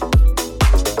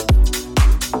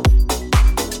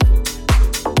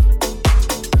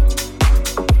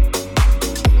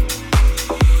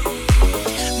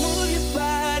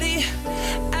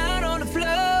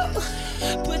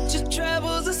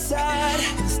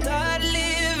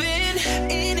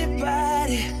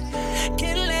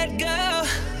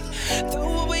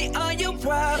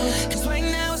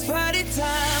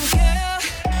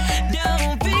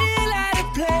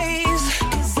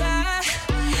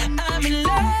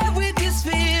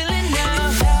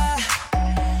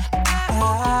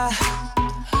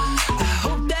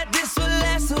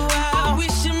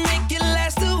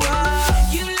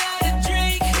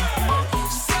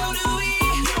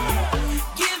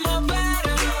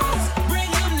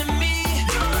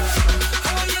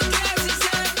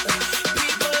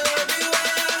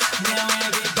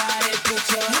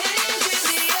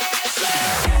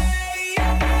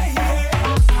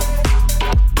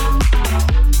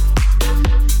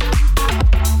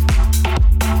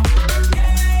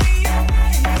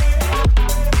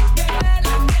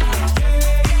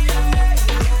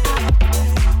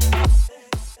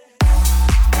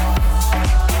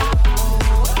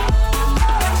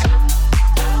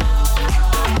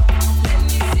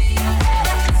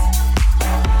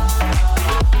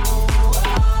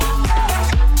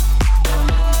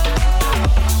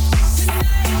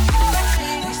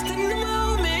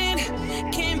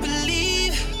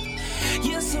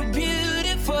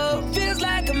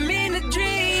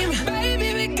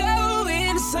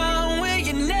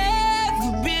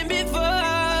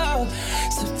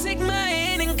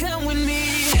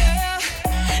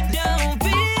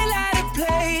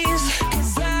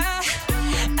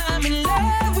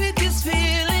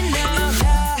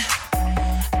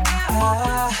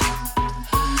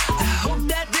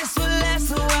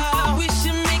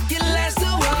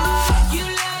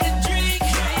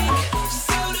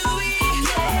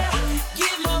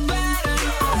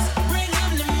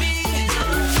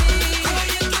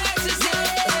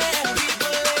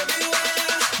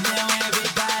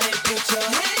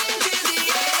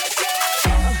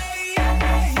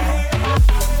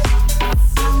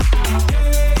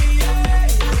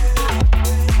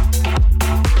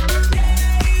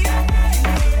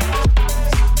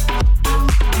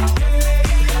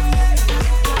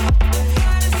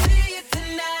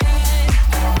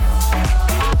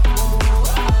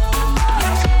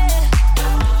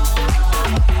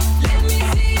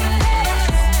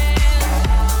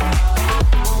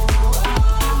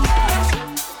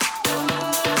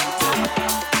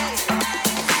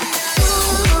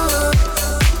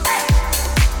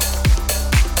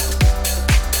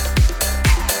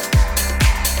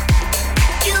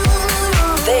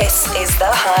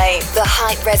 The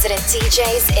Hype resident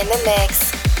DJs in the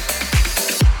mix.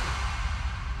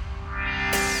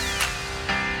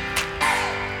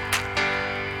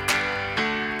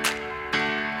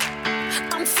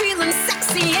 I'm feeling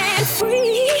sexy and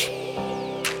free,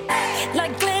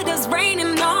 like glitter's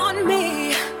raining on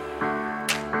me.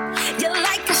 You're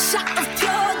like a shot of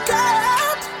pure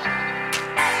gold.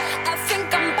 I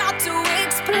think I'm about to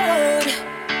explode.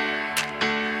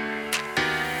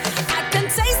 I can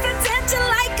taste the tension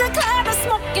like a cloud of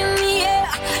smoke in the air.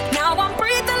 Now I'm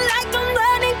breathing like I'm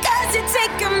running 'cause you're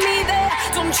taking me there.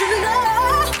 Don't you know?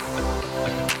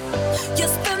 You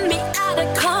spin me out of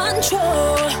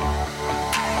control.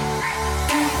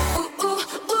 Ooh, ooh,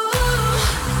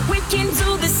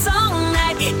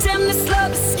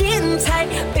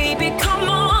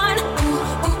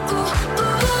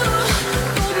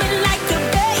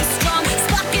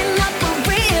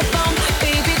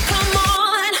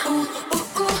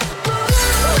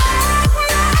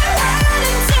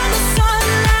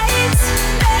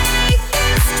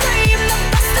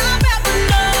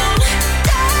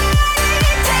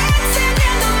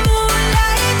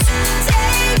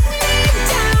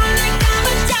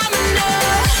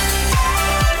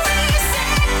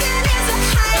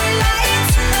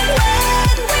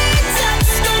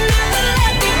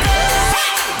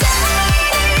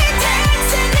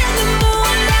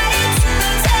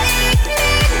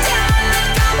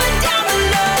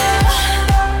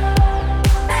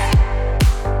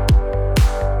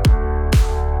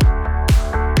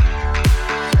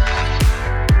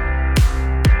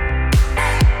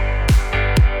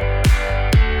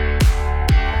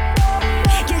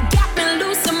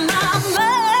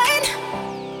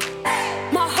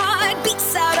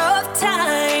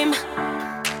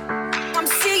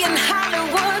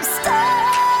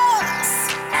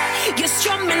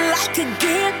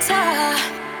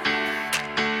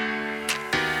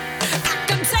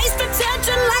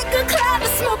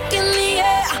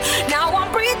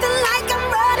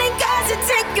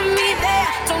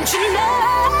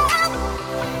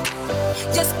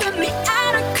 Just put me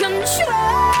out of control.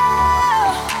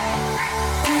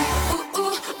 Ooh,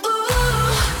 ooh,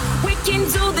 ooh. We can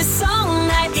do this all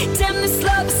night. Damn, this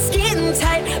love is getting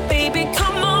tight. Baby,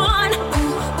 come on.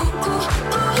 Ooh, ooh, ooh,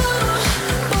 ooh.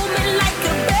 Booming like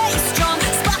a bass drum,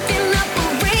 sparking up a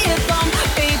rhythm.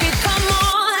 Baby, come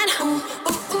on. Ooh,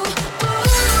 ooh, ooh, ooh.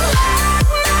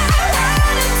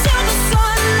 Ride until the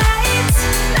sunlight.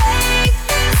 Make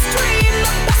this dream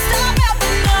the best I've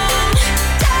ever known.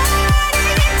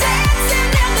 Dirty dancing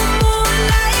in the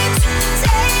moonlight.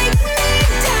 Take me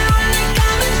down like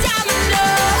I'm a domino.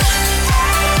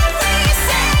 Every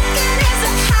second is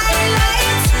a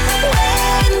highlight.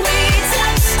 When we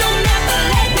touch, don't ever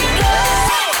let me go.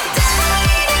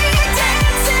 Dirty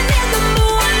dancing in the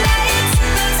moonlight.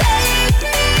 Take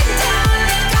me down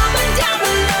like I'm a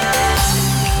domino.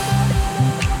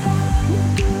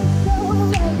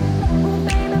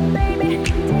 Baby,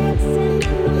 dancing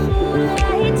in the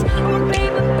moonlight. Oh,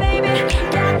 baby,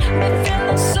 got me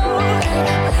feeling so good.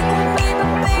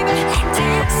 Oh, baby,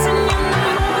 dancing in the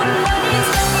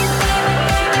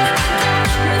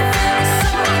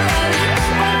moonlight.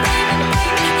 Oh,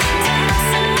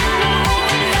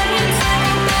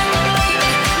 baby,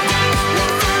 got me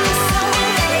feeling so good. Oh,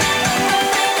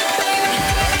 baby,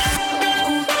 dancing in the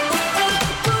moonlight.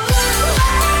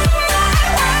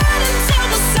 Ride until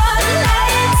the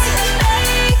sunlight.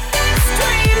 Make this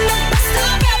dream the best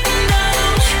I've ever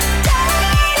known.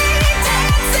 Dirty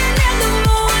dancing in the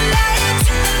moonlight.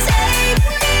 Take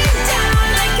me down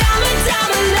like I'm a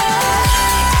domino.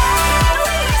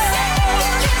 Every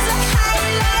second is a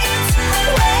highlight.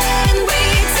 When we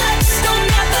touch,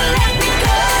 don't ever let me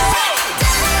go.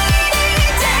 Dirty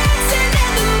dancing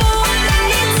in the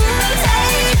moonlight.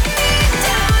 Take me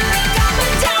down like I'm a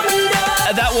domino.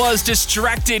 That was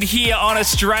Distracted here on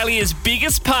Australia's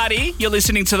biggest party. You're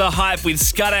listening to The Hype with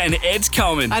Scudder and Ed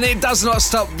Coleman. And it does not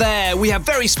stop there. We have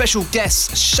very special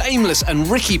guests, Shameless and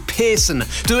Ricky Pearson,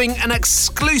 doing an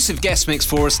exclusive guest mix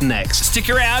for us next. Stick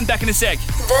around, back in a sec.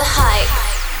 The Hype.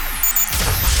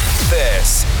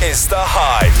 This is The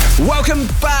Hype. Welcome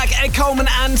back, Ed Coleman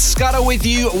and Scudder with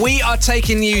you. We are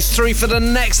taking you through for the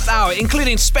next hour,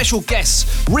 including special guests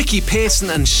Ricky Pearson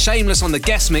and Shameless on the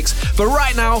guest mix. But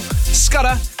right now,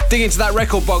 Scudder, dig into that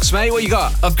record box, mate. What you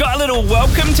got? I've got a little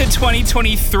welcome to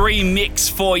 2023 mix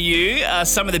for you.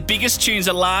 Some of the biggest tunes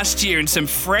of last year and some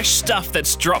fresh stuff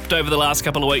that's dropped over the last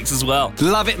couple of weeks as well.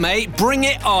 Love it, mate. Bring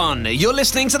it on. You're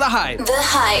listening to The Hype. The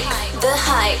Hype. The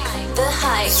Hype. The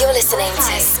Hype. You're listening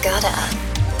to Scudder.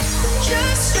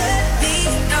 Just let me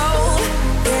know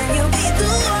when you'll be the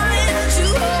one to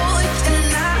hold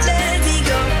and not let me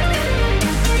go.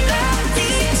 I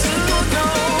need to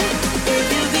know when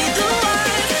you'll be the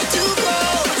one to go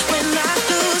when I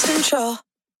lose control.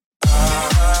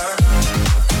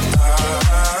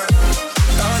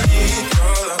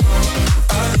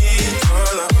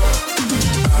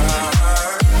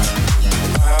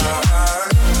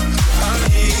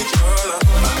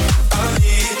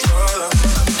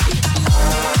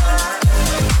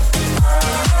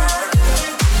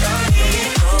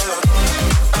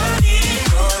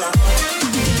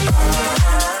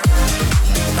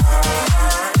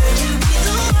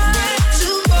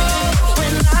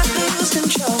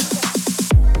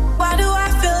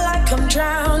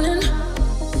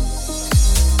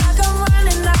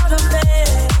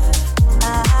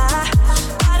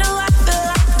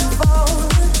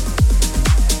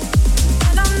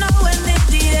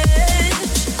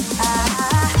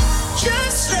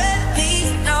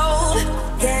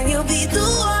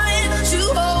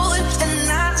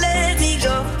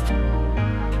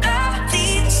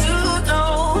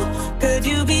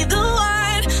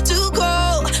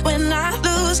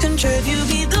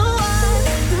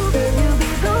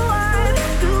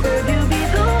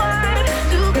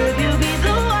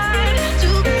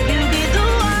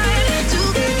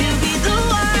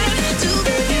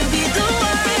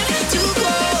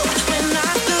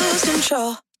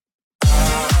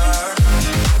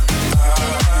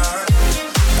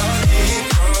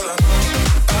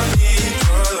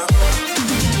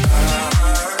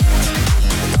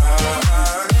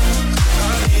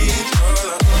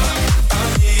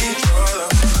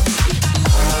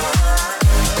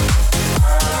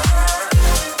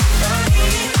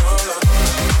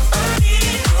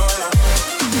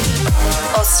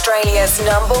 Australia's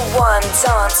 #1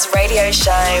 dance radio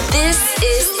show. This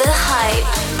is The Hype.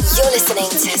 You're listening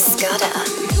to Scudder.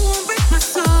 You won't break my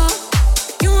soul.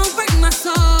 You won't break my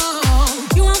soul.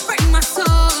 You won't break my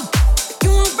soul.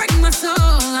 You won't break my soul.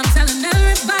 I'm telling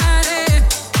everybody,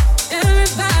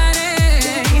 everybody,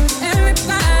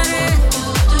 everybody,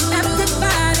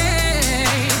 everybody.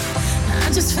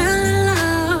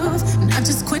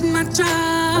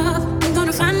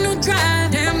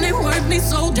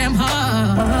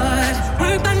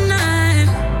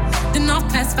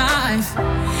 life.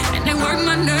 And they work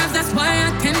my nerves, that's why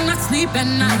I cannot sleep at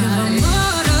night.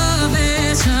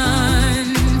 Motivation,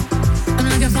 I'm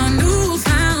looking for a new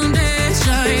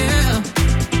foundation,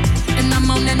 yeah. And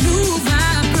I'm on that new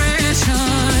vibration.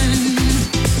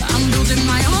 I'm building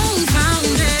my own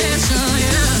foundation,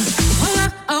 yeah. Hold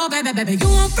up, oh baby, baby, you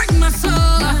won't break my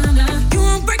soul. You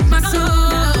won't break my soul.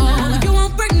 You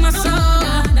won't break my soul.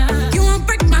 You won't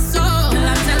break my soul.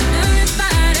 I'm telling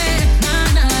everybody,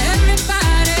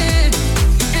 everybody,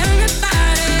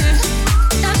 everybody,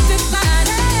 everybody.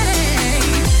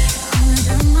 I'm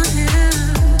down my hair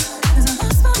 'cause I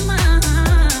lost my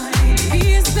mind. He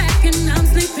is back and I'm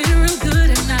sleeping real good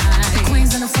at night.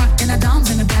 Queens in the front and the doms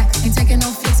in the back. Ain't taking no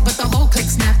flicks, but the whole click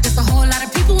snap. There's a whole lot of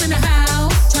people in the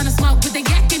house trying to smoke with the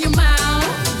yak in your mouth.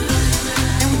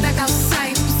 And we back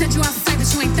outside. You said you outside, but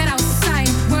you ain't that outside.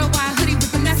 Worldwide hoodie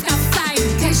with the mask outside.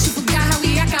 In case you forgot how we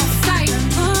act outside.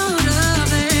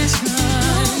 Motivation.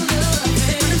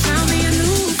 I found me a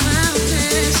new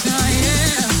foundation,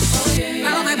 yeah.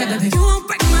 Oh, baby, baby, you won't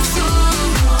break my soul.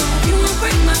 You won't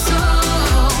break my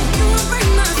soul. You won't break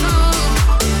my soul.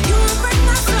 You won't break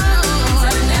my soul.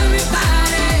 Telling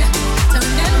everybody,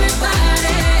 telling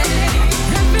everybody,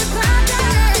 everybody,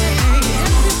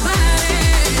 everybody.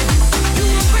 You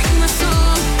won't break my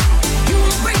soul. You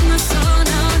won't break my soul,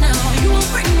 no, no. You won't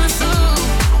break my soul.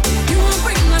 You won't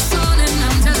break my soul, and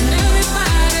I'm telling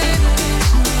everybody,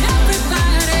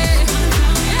 everybody,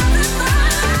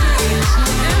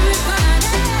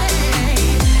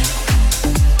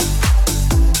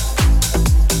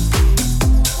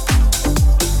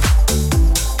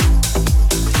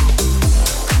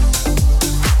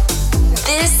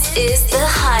 This is The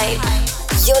Hype.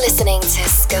 You're listening to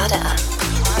Scudder.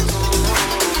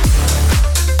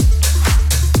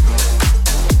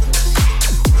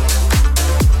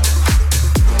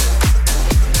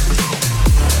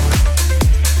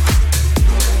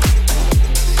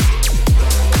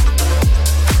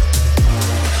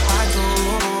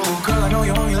 Girl, I know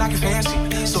you want me like it's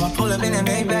fancy, so I pull up in that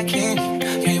Maybach candy.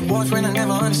 Yeah, your boyfriend will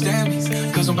never understand me,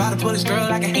 'cause I'm about to pull this girl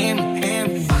like a hand.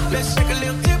 Let's take a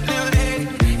little dip, little daddy.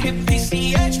 Hit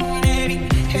PCH 180.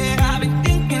 Yeah, I've been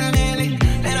thinking lately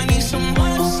that I need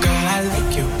someone. Oh, girl, I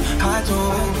like you, I do.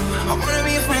 I wanna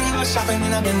be a friend, go shopping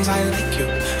in a Benz. I like you,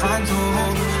 I do.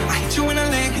 I hit you in a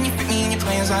leg, and you fit me in your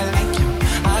plans. I like you,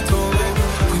 I do.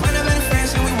 We went up in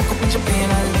France and we woke up in Japan.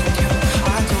 I like you,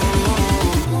 I do.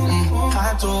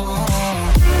 I do.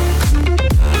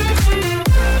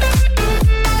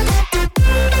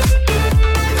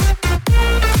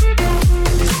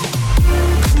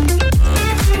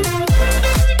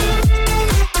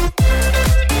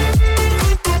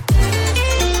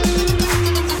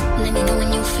 Let me know when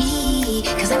you're free,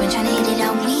 'cause I've been trying to hit it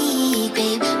all week,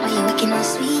 babe. Why you acting all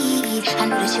sweet? I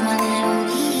know that you want it on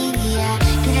me, yeah.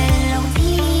 Get it on me,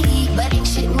 but ain't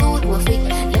shit rude to a freak.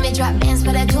 Let me drop bands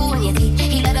for that tool in your teeth.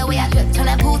 He love the way I drip, turn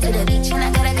that pool to the beach. And I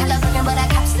got a color fucking, but I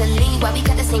cops the lead. Why we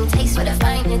got the same taste for the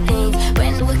finer things?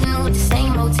 Brand new looking with the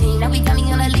same routine. Now we got me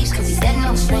on a leash, 'cause he said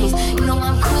no strings. You know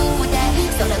I'm cool with that.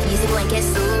 So the music won't get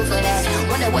sued for that.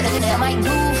 Wonder what a nigga might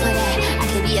do for that. I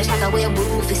could be a shocker where a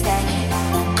roof is that.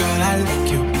 Oh, girl, I like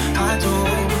you, I do.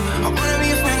 I wanna be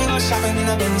a friend, go shopping in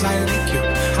a Benz. I like you,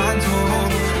 I do.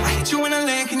 I hit you in a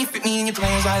leg, and you fit me in your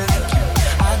plans. I like you,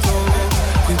 I do.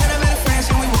 We went up in France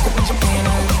and we woke up in Japan.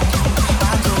 I like you,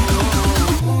 I do.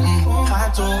 I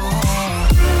do.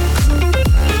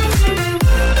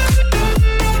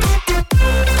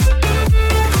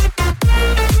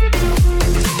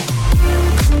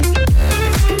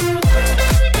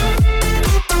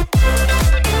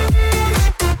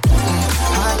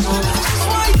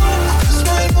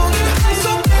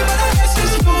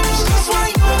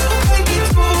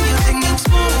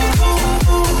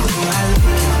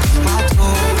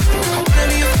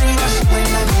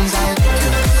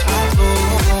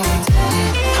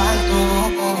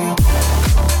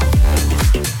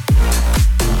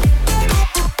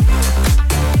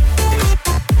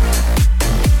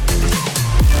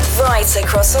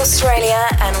 Across Australia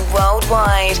and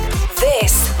worldwide,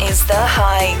 this is The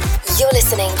Hype. You're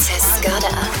listening to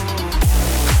Scudder.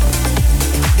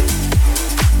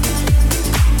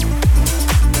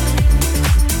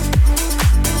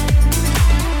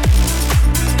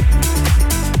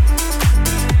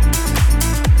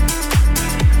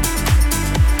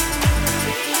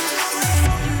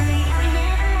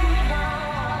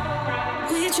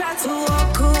 We tried to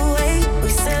walk away. We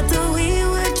said that we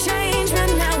would change, but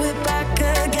now we're back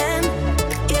again.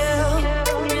 Yeah.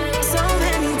 So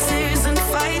many tears and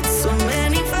fights, so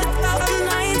many fucked up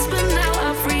nights, but now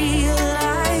I've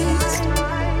realized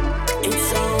it's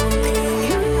only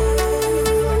you.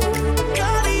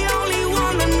 You're the only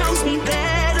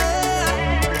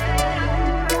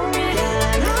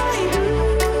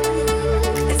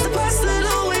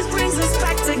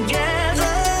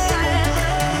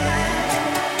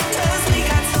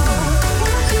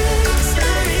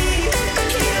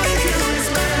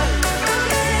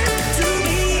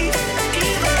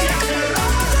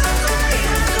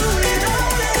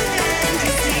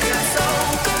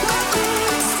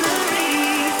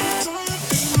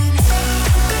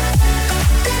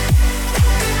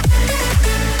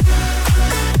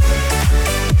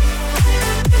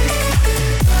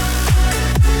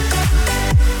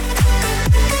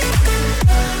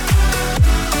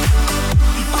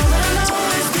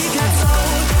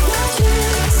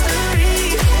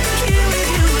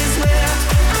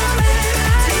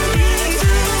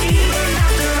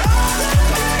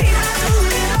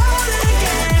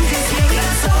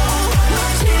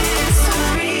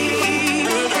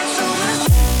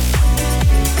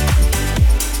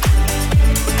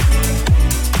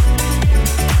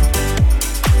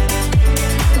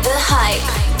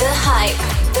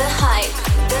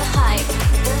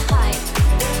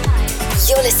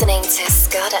You're listening to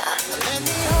Scudder. Let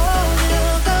me hold you,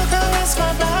 go caress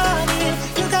my body.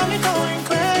 You got me going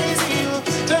crazy. You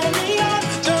turn me on,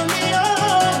 let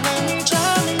me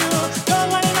drown you. Go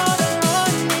wine all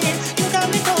around me. You got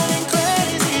me going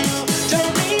crazy. You turn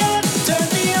me on, let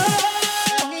me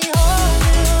hold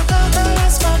you, go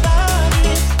caress my body.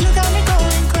 You got me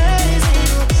going crazy.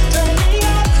 You turn me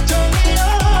on,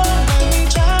 let me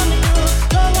drown you.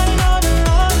 Go wine all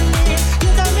around me.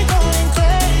 You got me going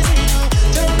crazy. You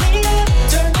turn me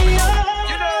on.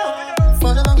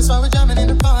 For the longest while we're jamming in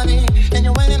the party, and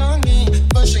you're waiting on me,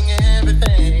 pushing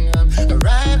everything up,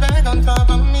 right back on top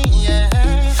of me, yeah.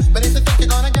 But if you think you're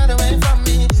gonna get away from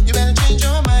me, you better change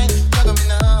your mind. You're going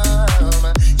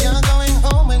numb. You're going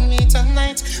home with me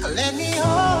tonight. Let me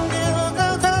hold you,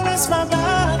 go caress my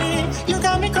body. You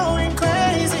got me going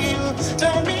crazy. You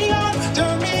turn me on,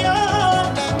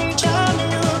 let me drown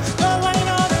you. Go wine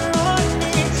all around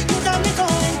me. You got me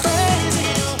going crazy.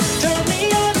 You turn me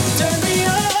on,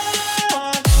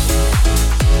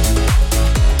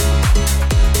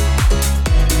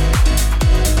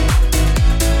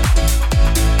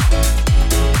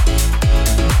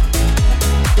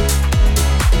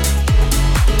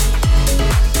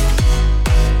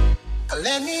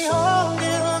 Let me hold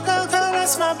you, go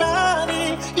caress my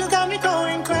body. You got me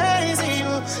going crazy.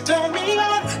 You turn me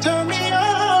on,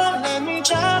 let me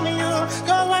drown you.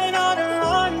 Go wine all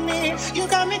around me. You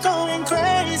got me going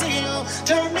crazy. You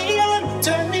turn me on,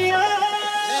 let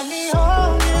me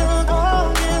hold you,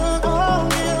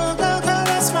 go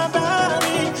caress my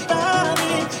body.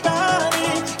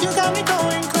 You got me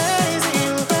going crazy.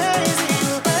 You crazy.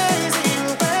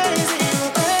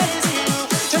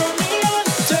 Turn me on.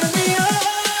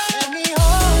 Let me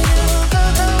hold you, go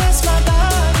caress my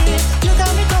body. You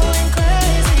got me going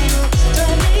crazy. You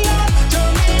turn me on,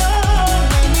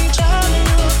 let me drown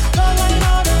you. Go wine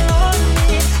all around me.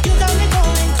 You got me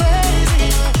going crazy.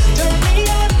 You turn me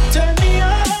on.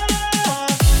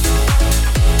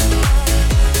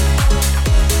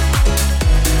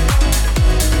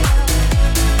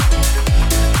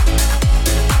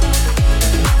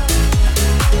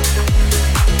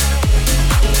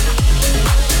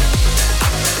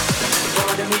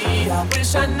 Wanted me,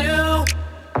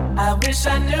 I wish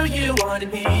I knew you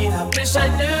wanted me. I wish I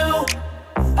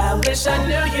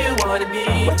knew you wanted me.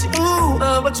 What you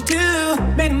do,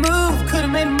 made a move, could've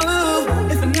made a move.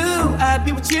 If I knew, I'd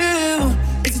be with you.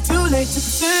 Is it too late to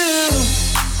pursue?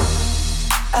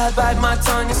 I bite my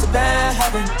tongue, it's a bad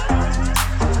habit.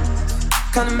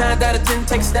 Kinda mad that I didn't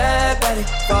take a step at it.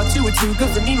 Thought you were too good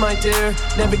for me, my dear.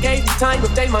 Never gave me time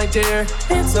of day, my dear.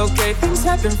 It's okay, things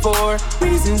happen for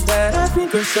reasons that I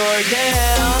think are sure,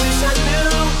 yeah. I wish I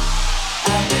knew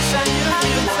you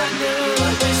wanted me.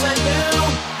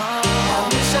 I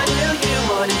wish I knew you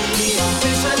wanted me. I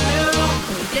wish I knew,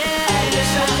 yeah. I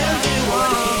wish I knew you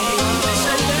wanted me.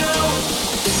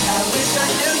 I wish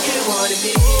I knew you wanted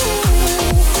me.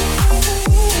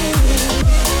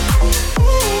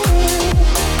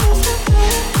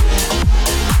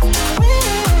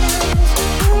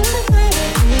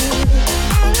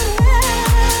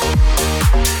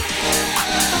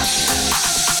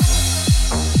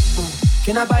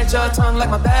 Can I bite your tongue like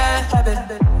my bad habit?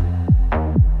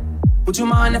 Would you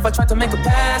mind if I tried to make a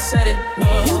pass at it?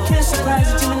 You can't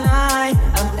surprise a Gemini.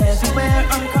 I'm everywhere,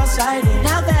 I'm cross-sighted.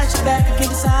 Now that you're back, I can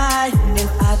decide if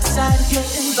I decide to get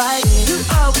invited. You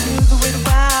always knew the way to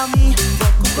wow me.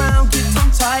 Walk around, get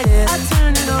tongue-tied. I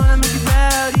turn it on, I make it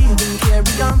rowdy. Then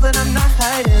carry on, but I'm not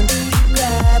hiding. You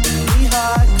grab me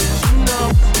hard, 'cause you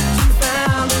know you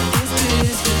found this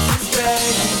business is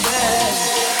great.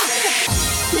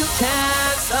 You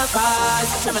can't surprise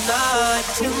Gemini.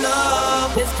 You know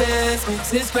this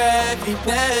business is gravy,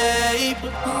 babe.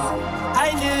 I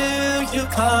knew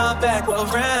you'd come back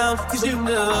around, 'cause you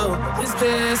knew this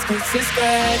business is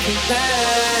gravy,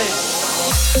 babe.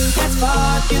 Let's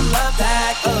fucking love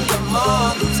back of the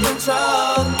mall. Lose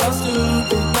control, go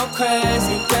stupid, go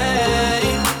crazy,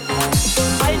 babe.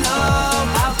 I know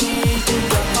I'll be in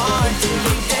your heart till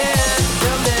the end.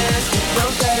 You'll miss me,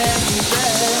 you'll gravy,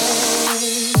 babe.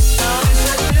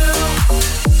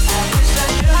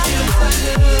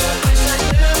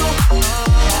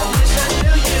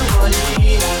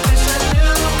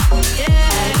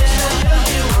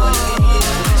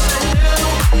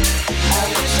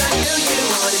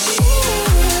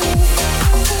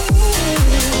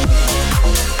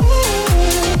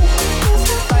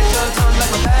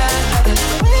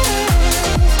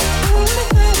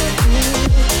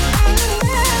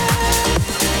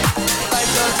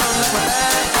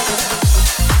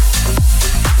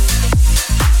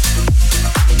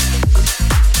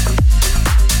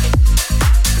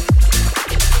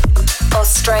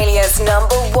 Australia's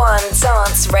 #1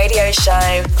 dance radio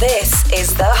show. This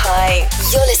is The Hype.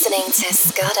 You're listening to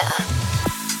Scudder.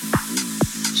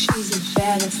 She's the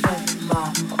baddest of them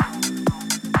all.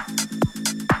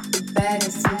 The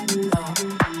baddest of them all.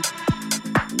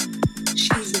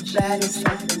 She's the baddest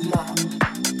of them all.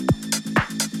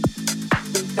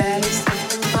 The baddest of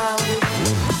them all.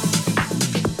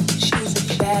 She's the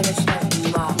baddest of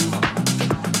them all.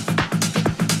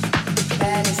 The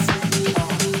baddest of them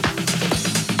all.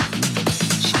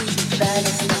 She's the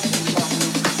baddest of them all.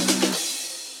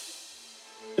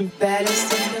 The baddest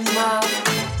of them all.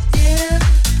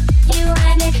 You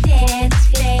wanna dance,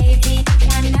 baby?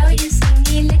 I know you see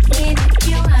me looking at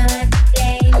you on,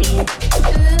 baby.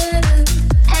 Ooh,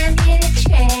 I'm in a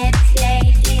trance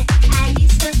lately. I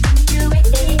need something to wake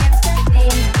me up,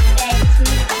 something sexy.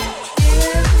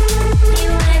 Ooh, you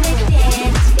wanna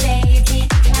dance, baby?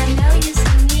 I know you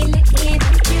see me looking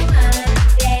at you on,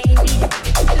 baby.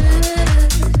 Ooh,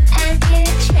 I'm in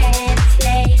a trance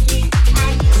lately. I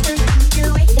need something to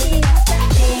wake me up,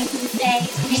 something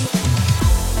sexy.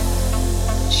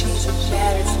 She's the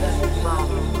baddest of them all.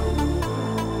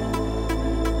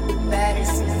 The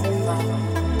baddest of them all.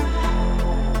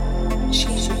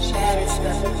 She's the baddest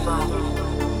of them all.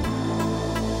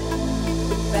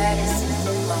 The baddest of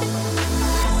them all.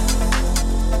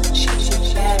 She's the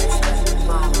baddest of them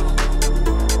all.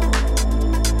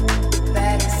 The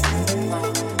baddest of them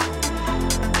all.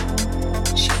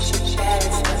 She's the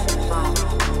baddest of them all.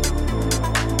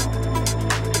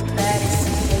 The baddest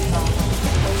of them all.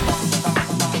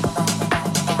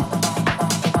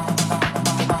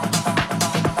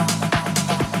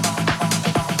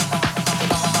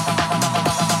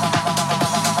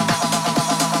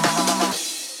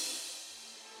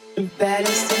 The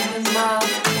baddest of them all.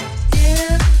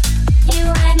 You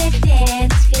wanna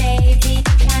dance, baby?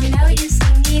 I know you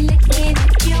see me looking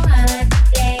at you on,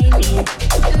 baby.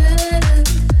 Ooh,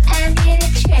 I'm in a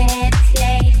trance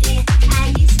lately. I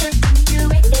need something to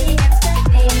wake me up,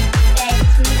 something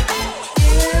sexy.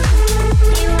 Ooh,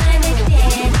 you wanna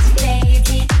dance,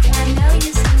 baby? I know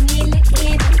you see me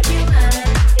looking at you on,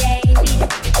 baby.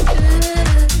 Ooh,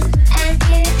 I'm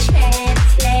in a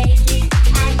trance lately.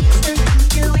 I need something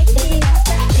to wake me up,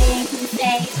 something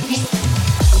sexy.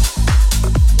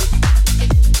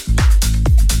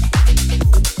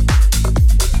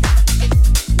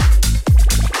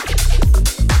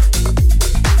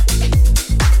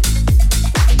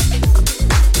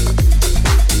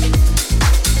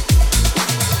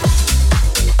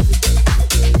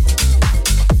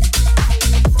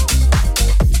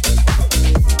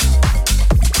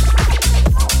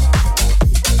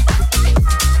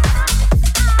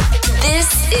 This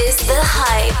is The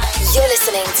Hype. You're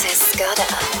listening to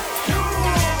Scudder.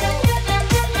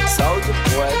 Soldier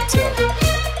boy, tell me.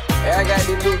 Hey, I got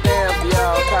this new dance for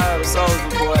y'all called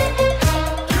Soldier boy.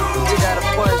 You just gotta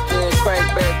punch then crank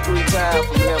back 3 times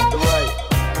from left to right.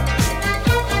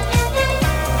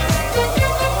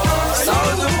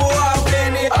 Soldier boy, I'm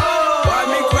in it. Why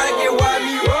me crank it? Why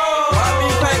me roll? Why me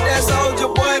crank that Soldier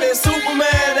boy? That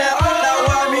Superman? That now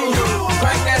why me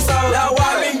crank that Soldier? Now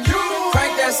why me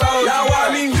crank that Soldier? Now why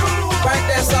me crank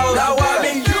that Soldier? Now why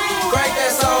me crank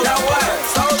that Soldier? Now what?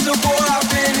 Soldier boy,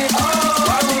 I'm in it.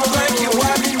 Why me crank it?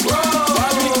 Why me roll? Why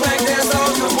me crank that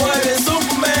Soldier boy? That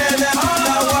Superman?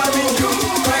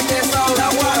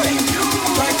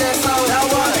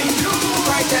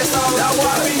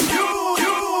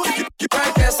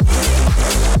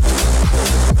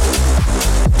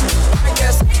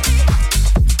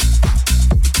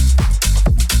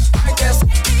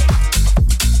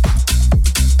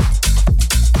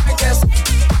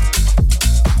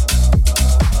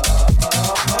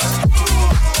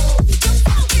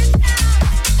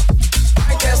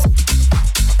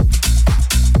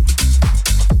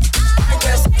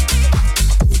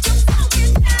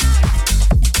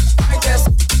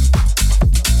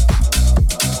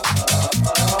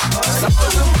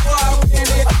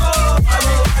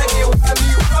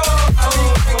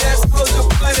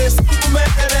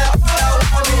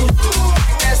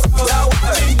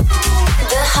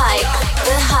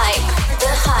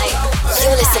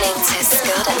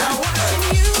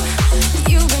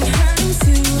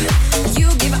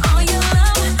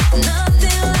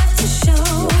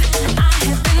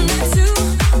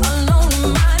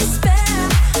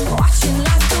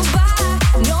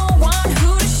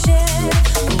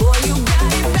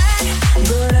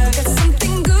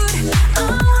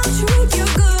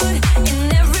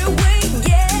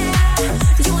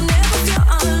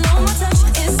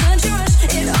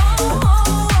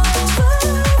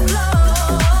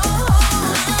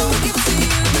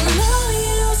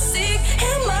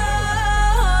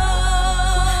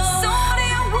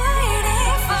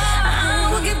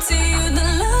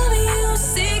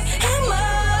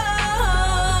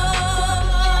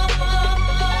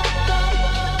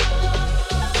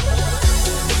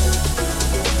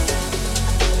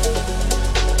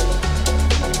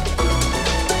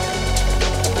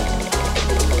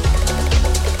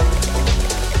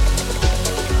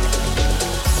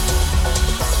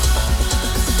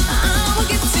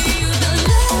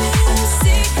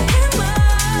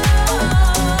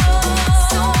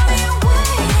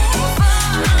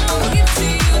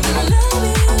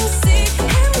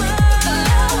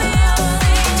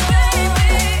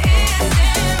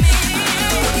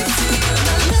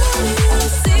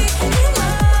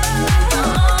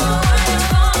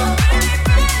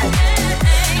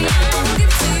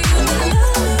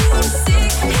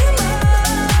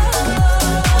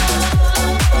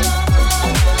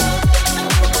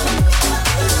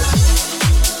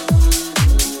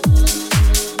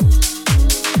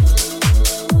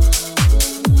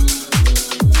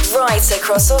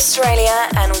 across Australia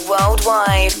and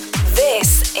worldwide.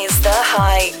 This is The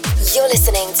Hype. You're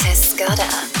listening to Scudder.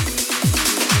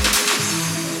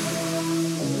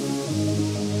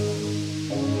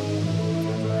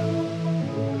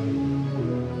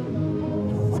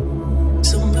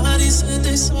 Somebody said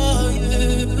they saw you.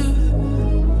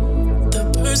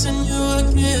 The person you were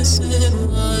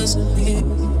kissing wasn't me,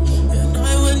 and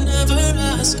I would never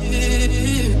ask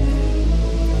you.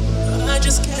 I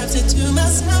just kept it to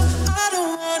myself. I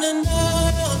don't wanna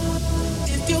know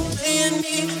if you're playing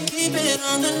me. Keep it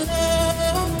on the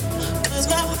low, 'cause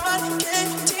my heart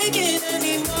can't take it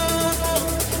anymore.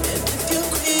 And if you're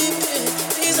creeping,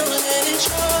 please don't let it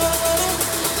show.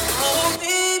 Oh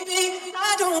baby,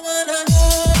 I don't wanna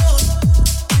know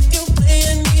if you're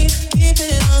playing me. Keep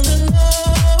it on the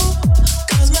low,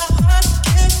 'cause my heart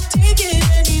can't take it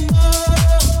anymore.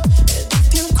 And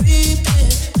if you're creeping,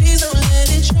 please don't let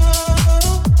it show.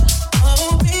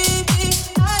 Oh baby,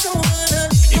 I don't wanna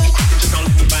know. If you're creeping, just don't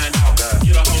let me find out.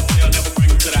 Get a hotel, never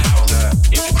bring 'em to the house.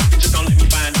 If you're creeping, just don't let me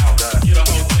find out. Get a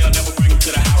hotel, never bring 'em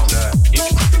to the house. If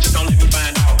you're creeping, just don't let me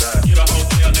find out. Get a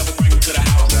hotel, never bring 'em to the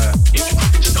house. If you're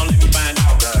creeping, just don't let me find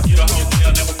out. Get a hotel,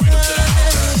 never bring 'em to the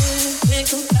house. Think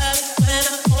about it when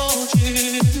I hold you.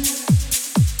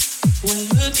 When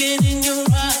looking in your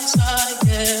eyes, I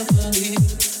can't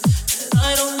believe, and I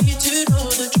don't need to know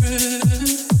the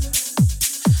truth.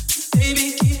 Baby,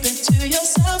 keep it to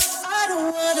yourself. I don't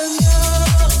wanna know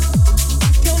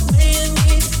if you're playing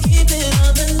me. Keep it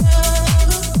on the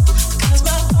low, 'cause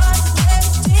my heart can't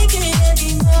take it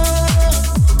anymore.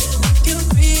 And if you're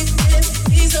breathing,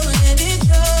 please don't let it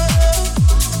show.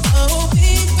 Oh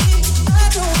baby, I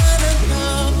don't wanna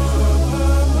know.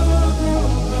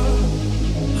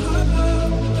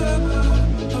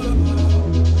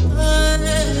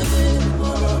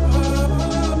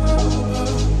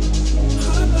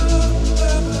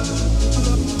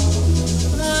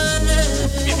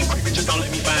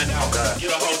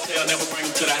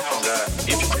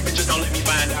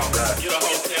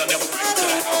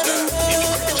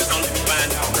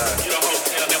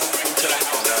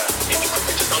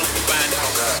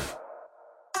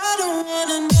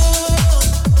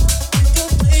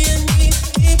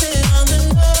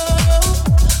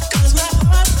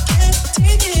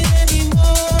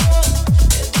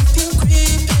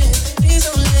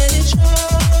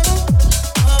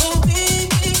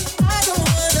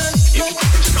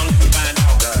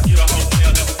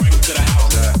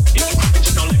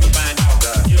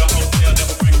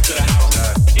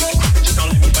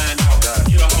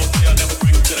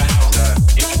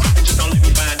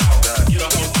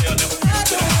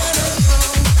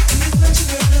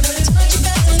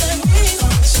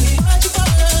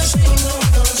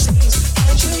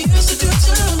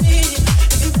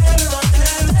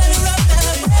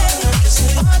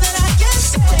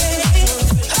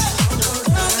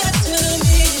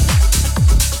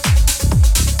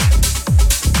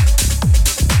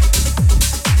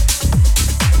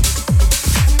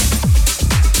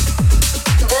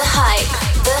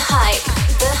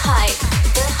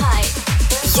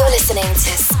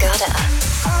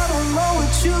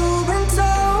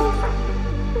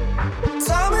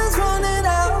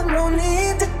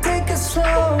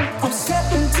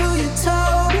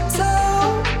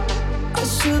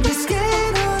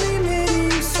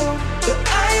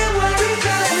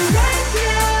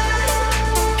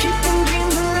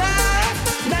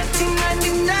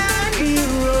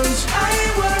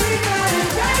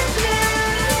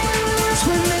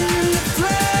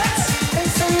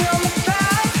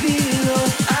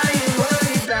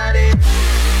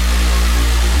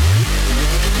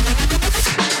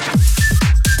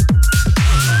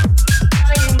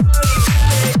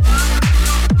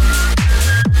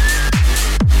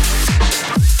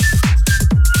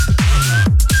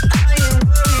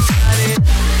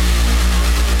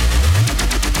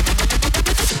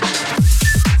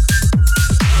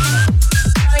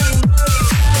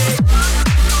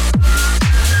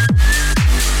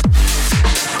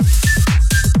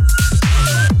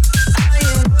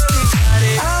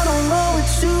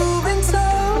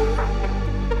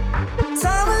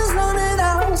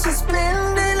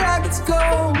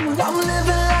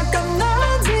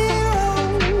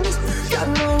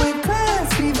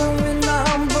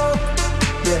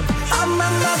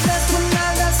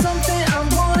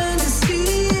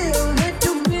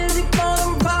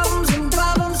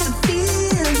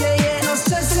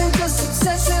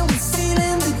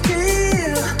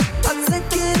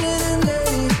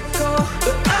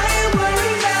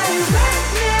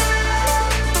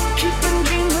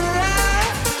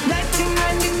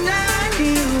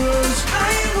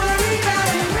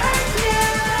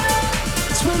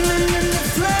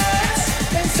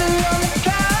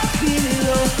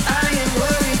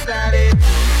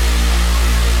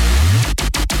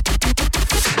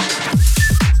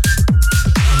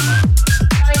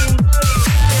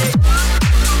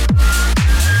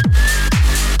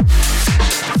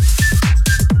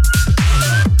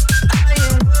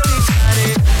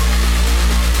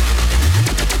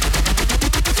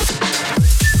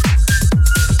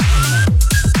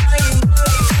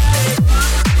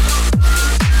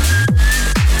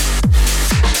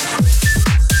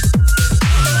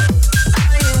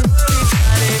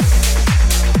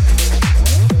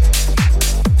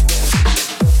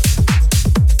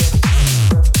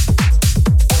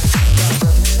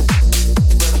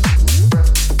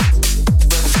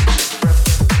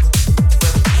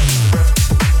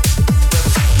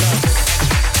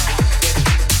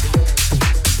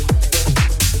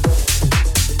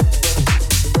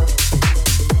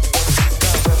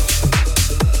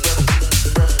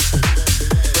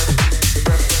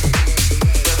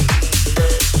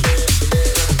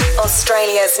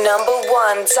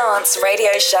 #1 dance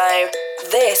radio show.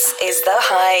 This is The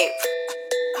Hype.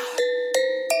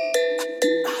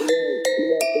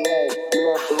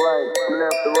 Left to right,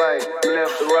 left to right,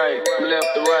 left to right,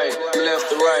 left to right, left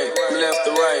to right, left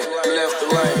to right, left to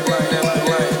right, left to right, left to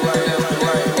right.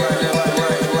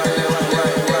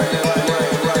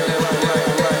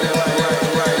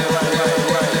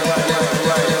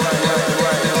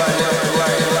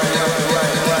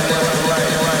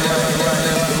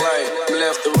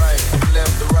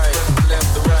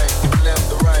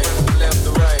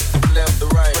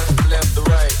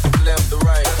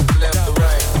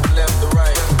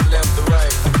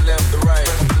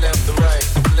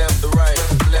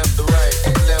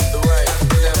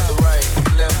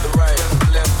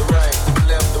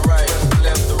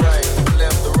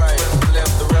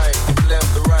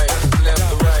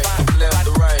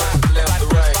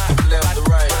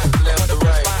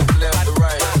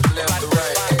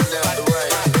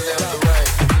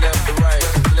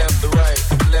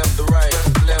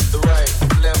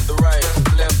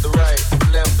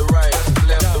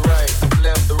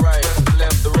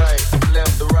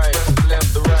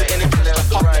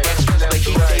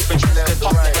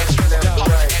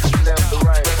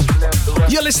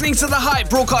 Listening to The Hype,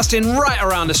 broadcasting right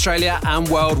around Australia and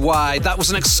worldwide. That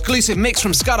was an exclusive mix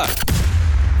from Scudder.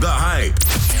 The Hype.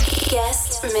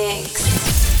 Guest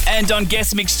mix. And on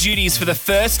guest mix duties for the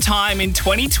first time in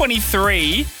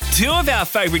 2023, two of our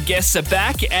favourite guests are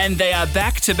back, and they are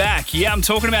back to back. Yeah, I'm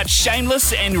talking about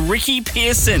Shameless and Ricky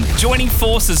Pearson joining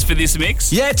forces for this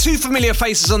mix. Yeah, two familiar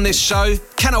faces on this show.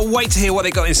 Cannot wait to hear what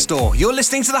they got in store. You're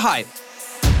listening to The Hype.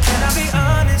 Can I be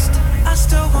honest? I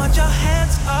still want your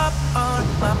hands up on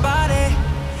my body.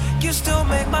 You still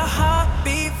make my heart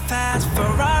beat fast.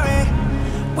 Ferrari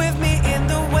with me in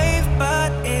the wave,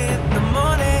 but in the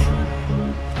morning.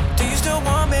 Do you still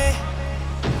want me?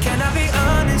 Can I be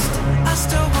honest? I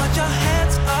still want your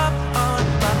hands up on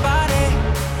my body.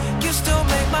 You still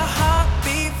make my heart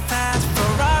beat fast.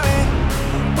 Ferrari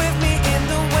with me in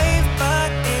the wave,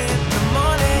 but in the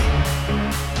morning.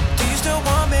 Do you still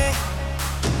want me?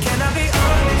 Can I be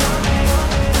honest?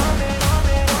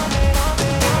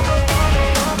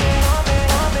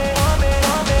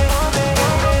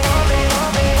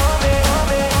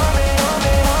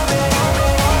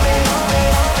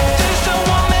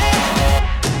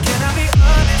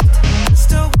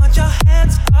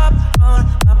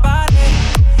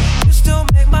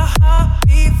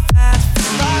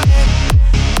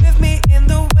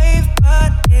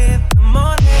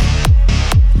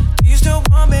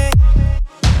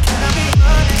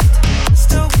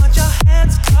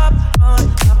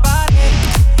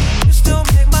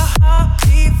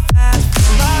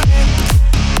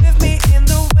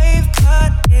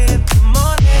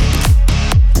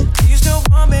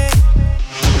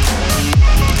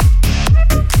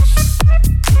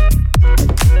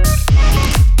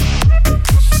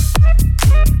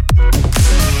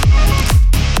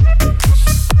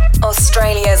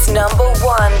 Australia's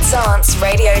 #1 dance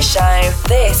radio show.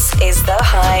 This is The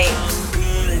Hype.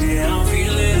 Yeah, I'm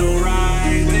feeling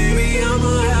alright, baby.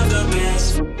 I'ma have the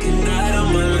best fucking night of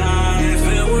my life,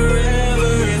 and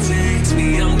wherever it takes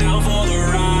me, I'm down for the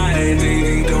ride,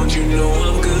 baby. Don't you know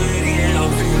I'm good? Yeah,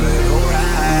 I'm feeling alright.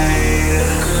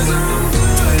 'Cause I'm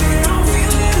good, yeah, I'm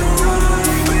feeling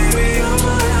alright, baby.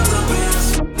 I'ma have the best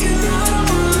fucking night of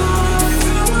my life,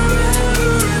 and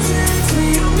wherever it takes me,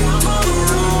 I'm down for the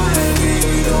ride,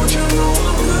 baby. Don't you know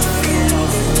I'm good? Yeah, I'm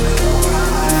feeling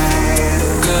alright.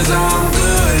 'Cause I'm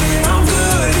good, yeah, I'm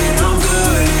good, yeah, I'm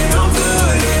good, yeah, I'm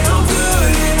good, yeah, I'm good,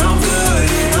 yeah, I'm good,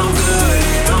 yeah, I'm good, yeah,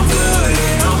 I'm good,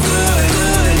 yeah, I'm good, I'm good,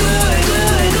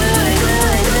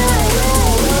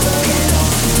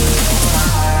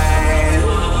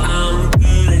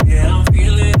 yeah, I'm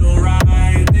feeling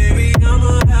alright, baby.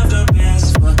 I'ma have the best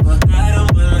night of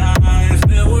my life,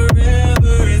 and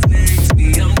wherever it takes me,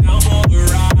 I'm down for the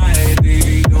ride,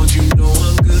 baby. Don't you know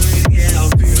I'm good? Yeah, I'm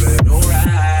feeling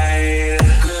alright.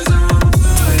 'Cause I'm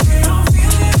good, yeah, I'm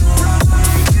feeling alright, baby. I'ma have the best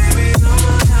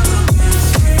night of my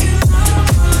life,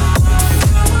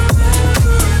 and wherever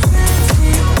it takes me,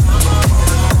 I'm down for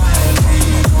the ride, baby.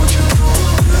 Don't you know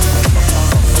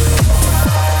I'm good?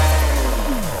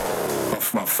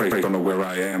 Off my face, don't know where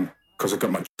I am, 'cause I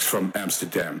got my from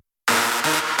Amsterdam.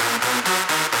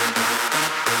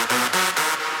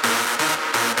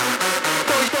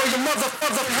 Throw your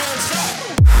motherfucker hands up.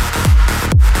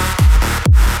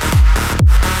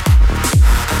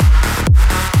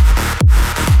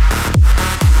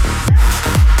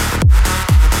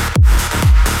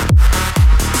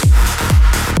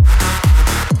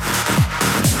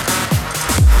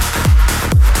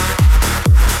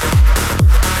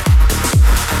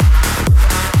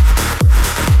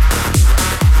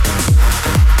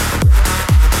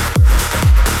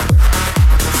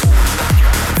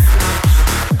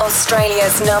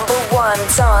 Australia's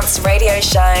 #1 dance radio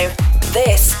show.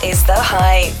 This is The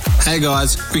Hype. Hey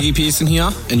guys, Ricky Pearson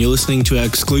here, and you're listening to our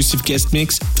exclusive guest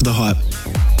mix for The Hype.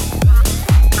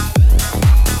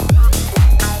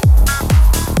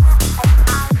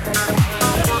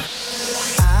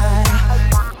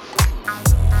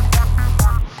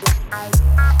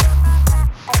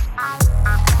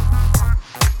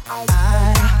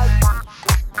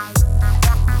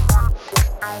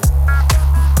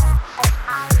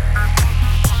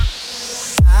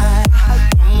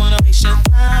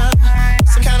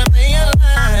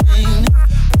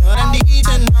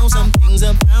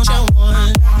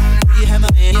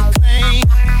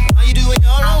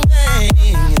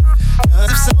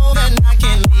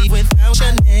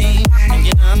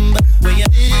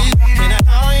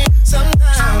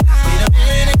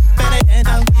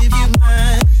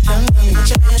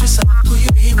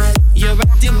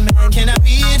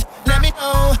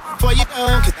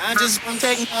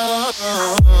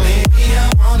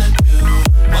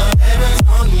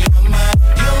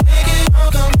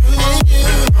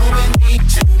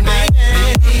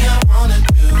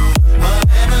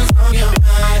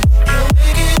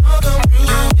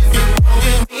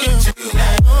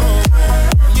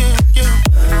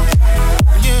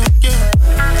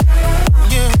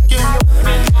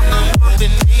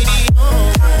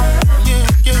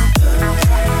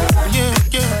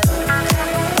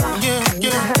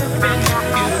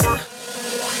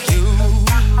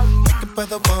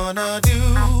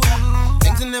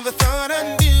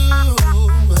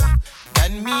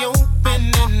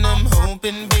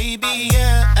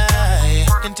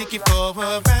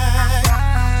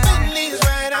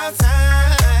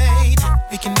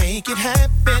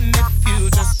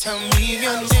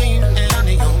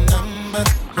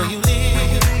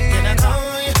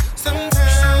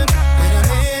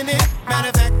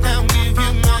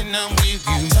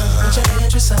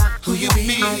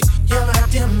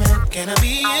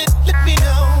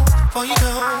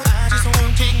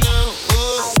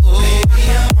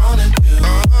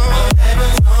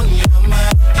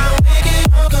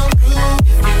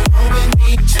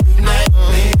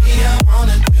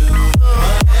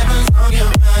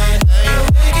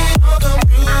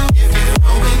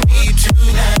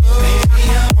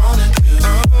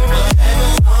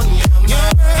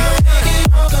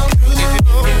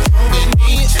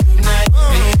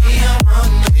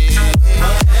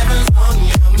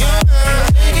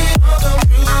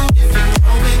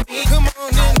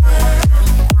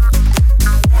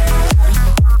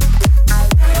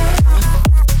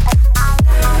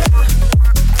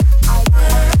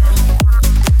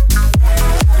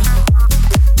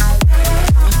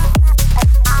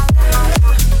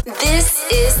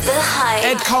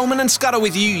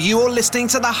 With you, you're listening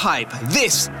to The Hype.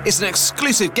 This is an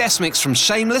exclusive guest mix from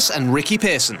Shameless and Ricky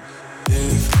Pearson.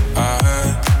 If I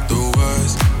had the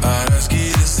words, I'd ask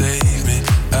you to save me,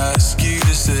 ask you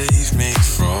to save me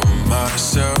from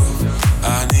myself.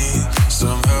 I need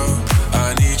some help,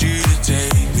 I need you to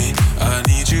take me, I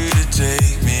need you to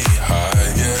take me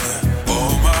higher.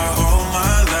 All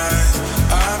my life,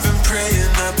 I've been praying,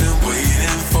 I've been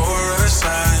waiting for a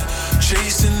sign,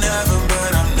 chasing heaven,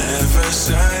 but I'm never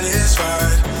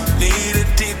satisfied. Need a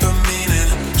deeper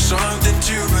meaning, something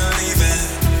to believe in.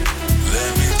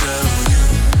 Let me tell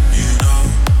you.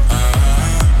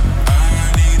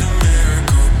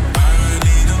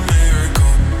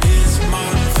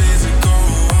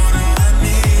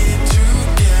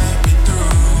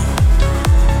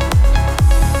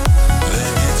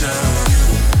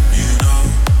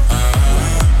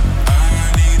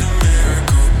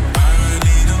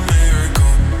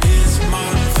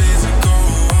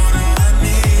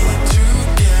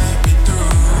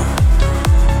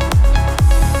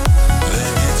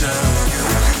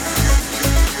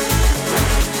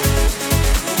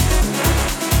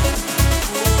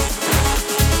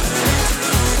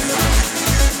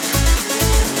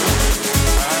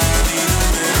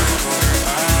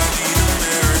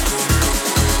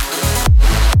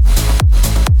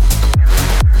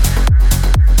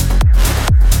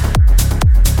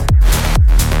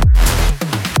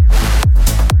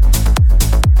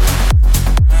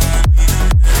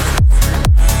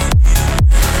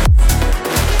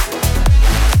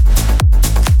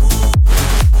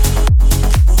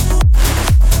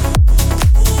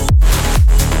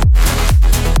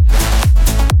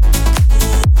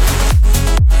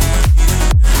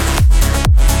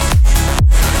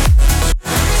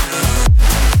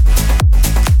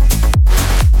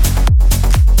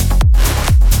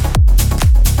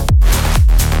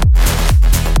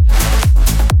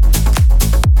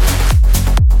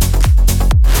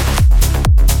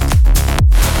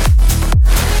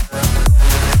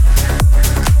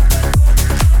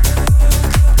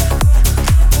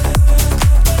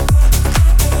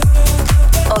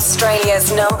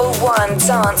 Australia's #1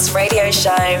 dance radio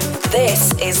show.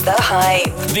 This is The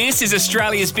Hype. This is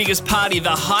Australia's biggest party,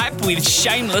 The Hype, with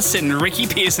Shameless and Ricky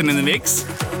Pearson in the mix.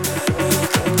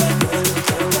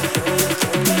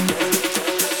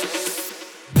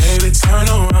 Baby, turn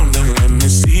around and let me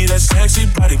see that sexy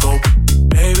body go.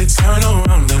 Baby, turn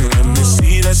around and let me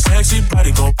see that sexy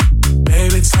body go.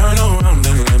 Baby, turn around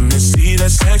and let me see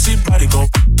that sexy body go.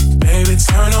 Baby,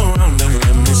 turn around and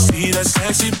let me see that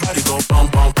sexy body go. Bum,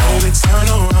 bum. Baby, turn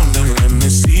around and let me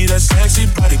see that sexy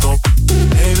body go.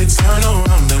 Baby, turn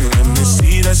around and let me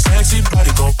see that sexy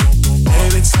body go.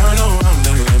 Baby, turn around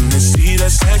and let me see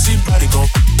that sexy body go.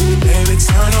 Baby,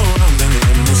 turn around and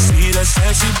let me see that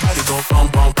sexy body go. Bum,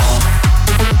 bum, bum.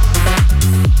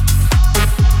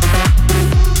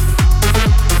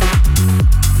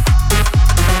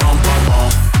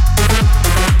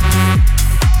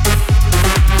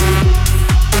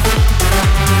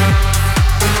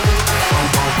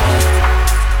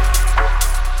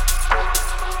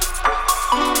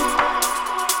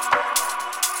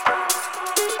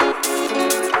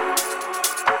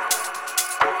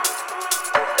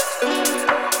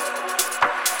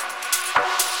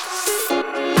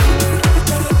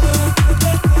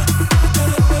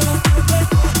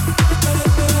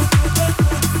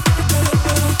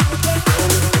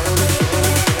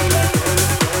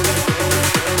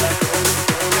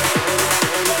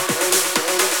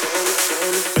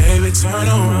 Turn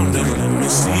around and let me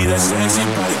see that sexy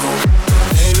body go.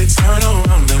 Baby, turn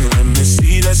around and let me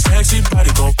see that sexy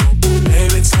body go.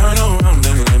 Baby, turn around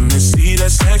and let me see that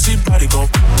sexy body go.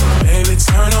 Baby,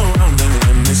 turn around and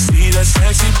let me see that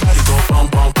sexy body go. Bum,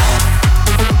 bum, bum.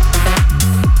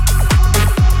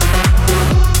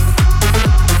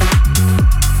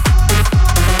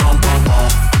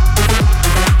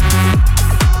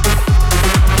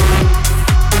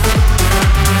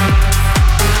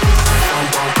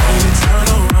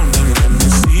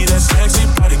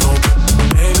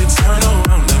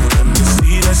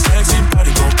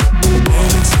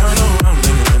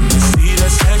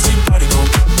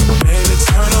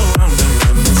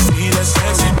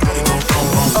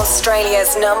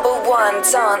 Australia's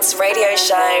 #1 dance radio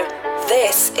show.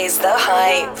 This is The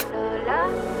Hype.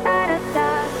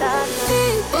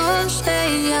 People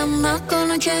say I'm not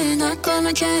gonna change, not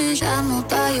gonna change. I know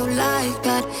that you like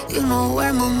that. You know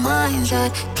where my mind's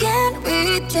at. Can't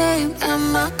be tamed.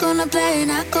 I'm not gonna play,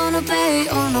 not gonna play.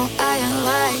 Oh no, I ain't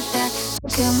like that.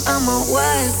 Kim, I'm a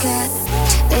wildcat.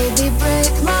 Baby,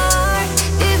 break my heart.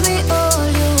 Give me all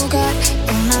you got.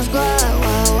 Don't ask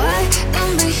why.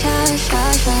 Don't be shy,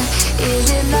 shy, shy. Is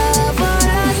it love or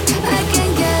lust? I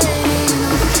can't get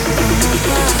enough. Don't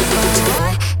ask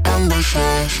why. Don't be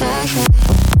shy, shy, shy.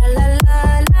 La la la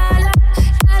la la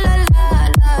la la la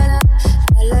la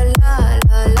la la la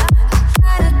la da da da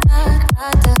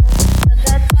da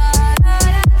da da la la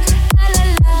la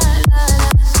la la la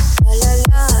la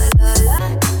la la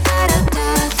da da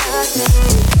da da.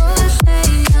 People say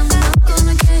I'm not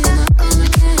gonna change, not gonna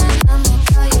change. I know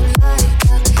how you like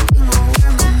that. You know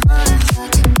where my mind's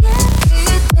at. Can't be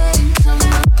tamed. I'm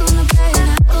not gonna play,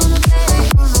 not gonna play. Oh no, how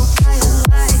you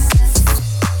like that.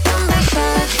 Don't be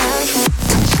shy, shy, shy.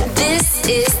 This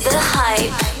is The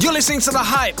Hype. You're listening to The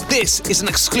Hype. This is an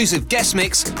exclusive guest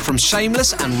mix from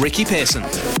Shameless and Ricky Pearson.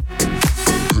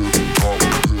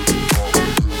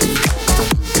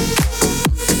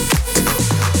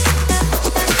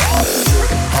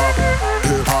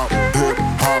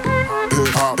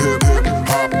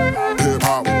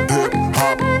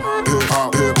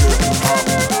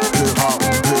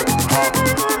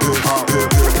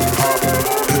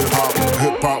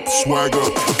 Swagger.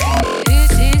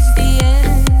 This is the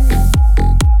end.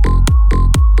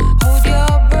 Hold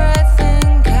your breath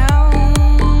and count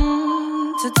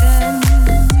to 10.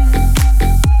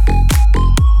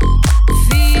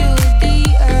 Feel the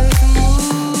earth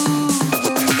move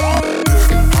and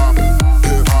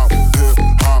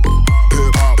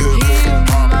hear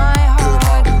my heart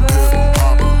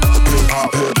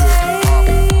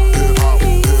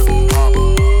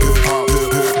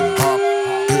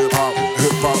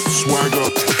Swagger.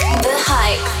 The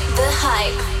Hype, The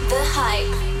Hype, The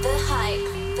Hype, The Hype,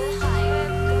 The Hype.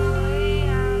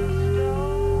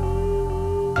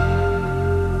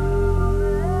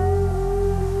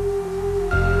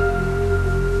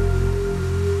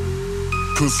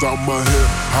 'Cause I'm a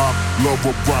hip hop,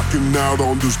 lover rocking out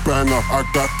on this banger. I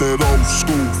got that old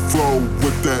school flow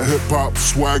with that hip hop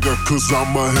swagger, cause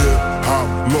I'm a hip hop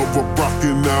lover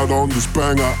rocking out on this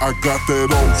banger. I got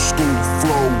that old school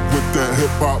flow with that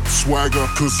hip hop swagger,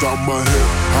 cause I'm a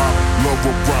hip hop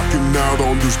lover rocking out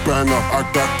on this banger. I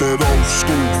got that old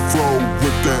school flow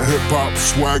with that hip hop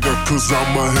swagger, cause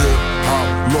I'm a hip hop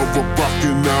lover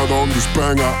rocking out on this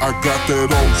banger. I got that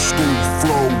old school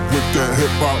flow with that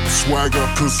hip hop swagger,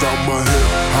 cause I'm a hip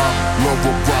hop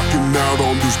lover rocking out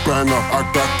on this banger. I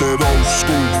got that old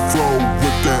school flow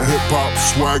with that hip hop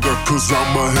swagger, cause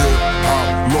I'm a hip hop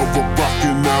lover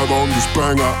rocking out on this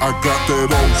banger. I got that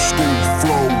old school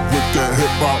flow with that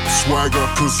hip hop swagger,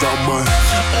 cause I'm a.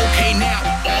 Okay, now,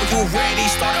 are you ready?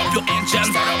 Start up your engine,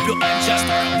 start up your engine,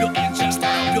 start up your engine,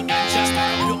 start up your engine,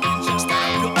 start up your engine, start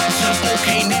up your engine.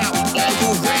 Okay, now, are you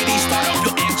ready? Start up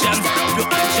your engine, start up your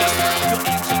engine, start up your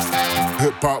engine, start up.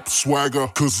 Hip hop swagger,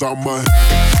 cause I'm a.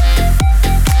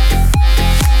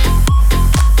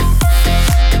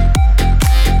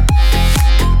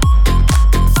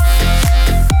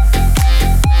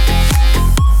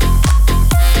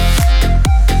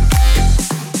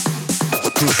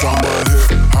 Cause I'm a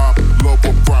hip hop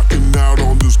lover rocking out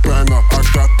on this banger. I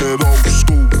got that old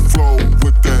school flow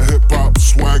with that hip hop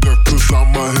swagger, cause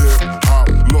I'm a hip hop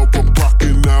lover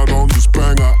rocking out on this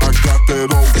banger. I got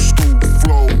that old school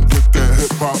flow with that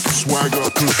hip hop swagger,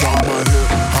 cause I'm a hip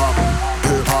hop,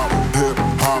 hip hop, hip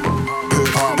hop, hip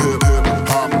hop, hip hop, hip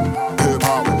hop, hip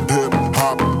hop, hip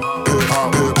hop, hip hop,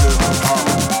 hip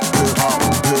hop.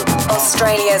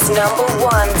 Australia's #1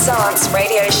 dance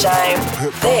radio show.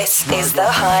 This is The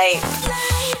Hype.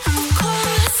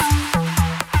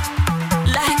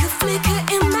 Like a flicker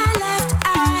in my left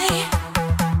eye.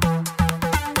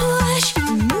 Push,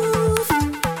 move.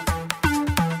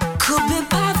 Could be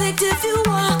perfect if you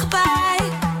walk by.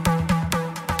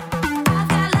 I've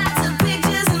got lots of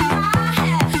pictures in my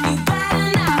head. You better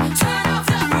not turn off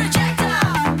the projector.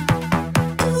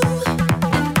 Ooh,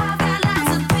 and I've got lots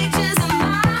of pictures in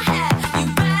my head. You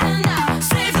better not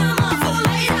save them all for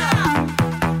later.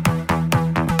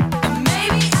 And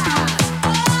maybe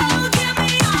oh, get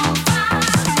me on fire.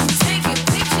 Take your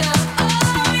picture, oh,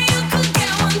 you could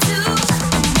get one too.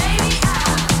 And maybe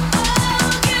oh,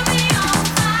 get me on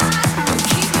fire.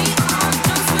 Keep me on,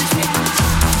 don't switch me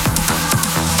off.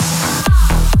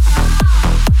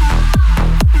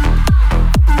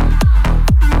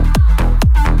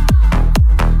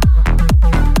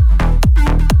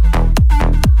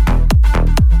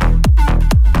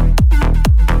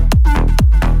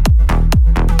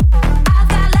 I've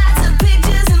got lots of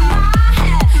pictures in my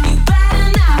head. You better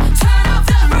not turn off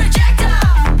the projector.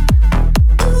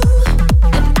 Ooh,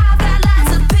 and I've got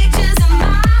lots of pictures in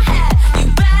my head. You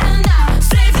better not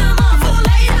save them all for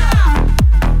later.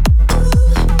 Ooh,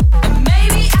 and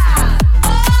maybe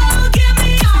oh, get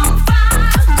me on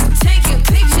fire. Take your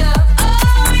picture,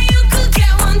 oh, you could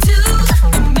get one too.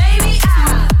 And maybe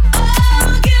oh,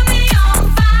 get me on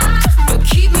fire, but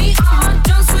keep me on,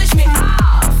 don't switch me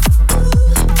off.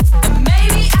 And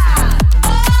maybe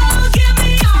oh, get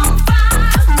me on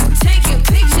fire. Take your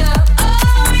picture,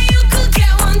 oh, you could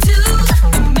get one too.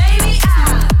 And maybe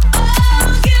oh,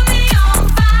 get me on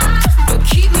fire, but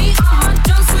keep me on,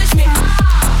 don't switch me off.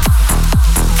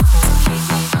 Keep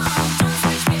me on, don't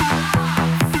switch me off.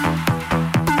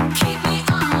 Keep me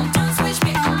on, don't switch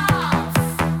me off.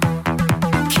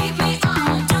 Keep me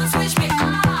on, don't switch me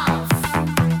off.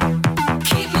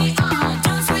 Keep me on,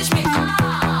 don't switch me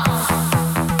off.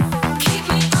 Keep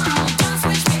me on, don't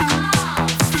switch me off.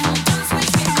 Don't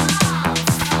switch me off.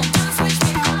 Don't switch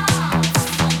me off.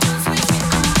 Don't switch me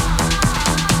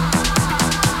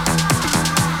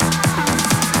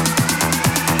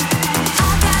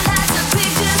I've got lots of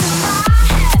pictures in my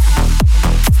head.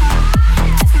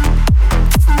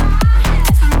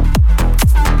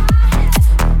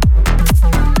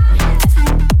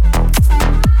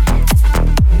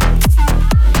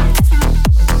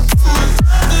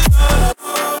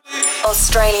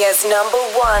 Australia's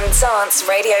 #1 dance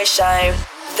radio show.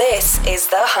 This is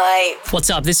The Hype. What's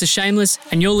up? This is Shameless,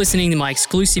 and you're listening to my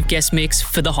exclusive guest mix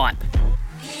for The Hype.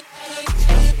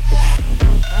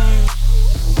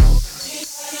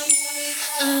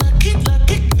 Lucky,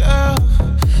 lucky girl.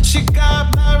 She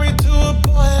got married to a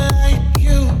boy like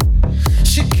you.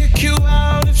 She'd kick you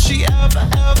out if she ever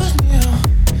knew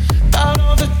about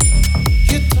all the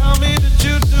you tell me that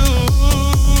you do.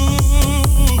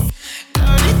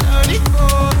 Dirty, dirty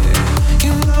boy.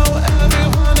 You know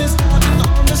everyone is talking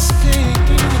on the scene.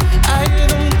 I hear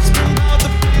them whispering about the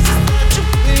places that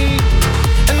you've been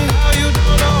and how you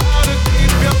don't know how to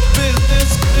keep your business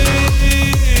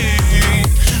clean.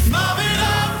 Mom and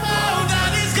I found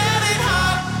that is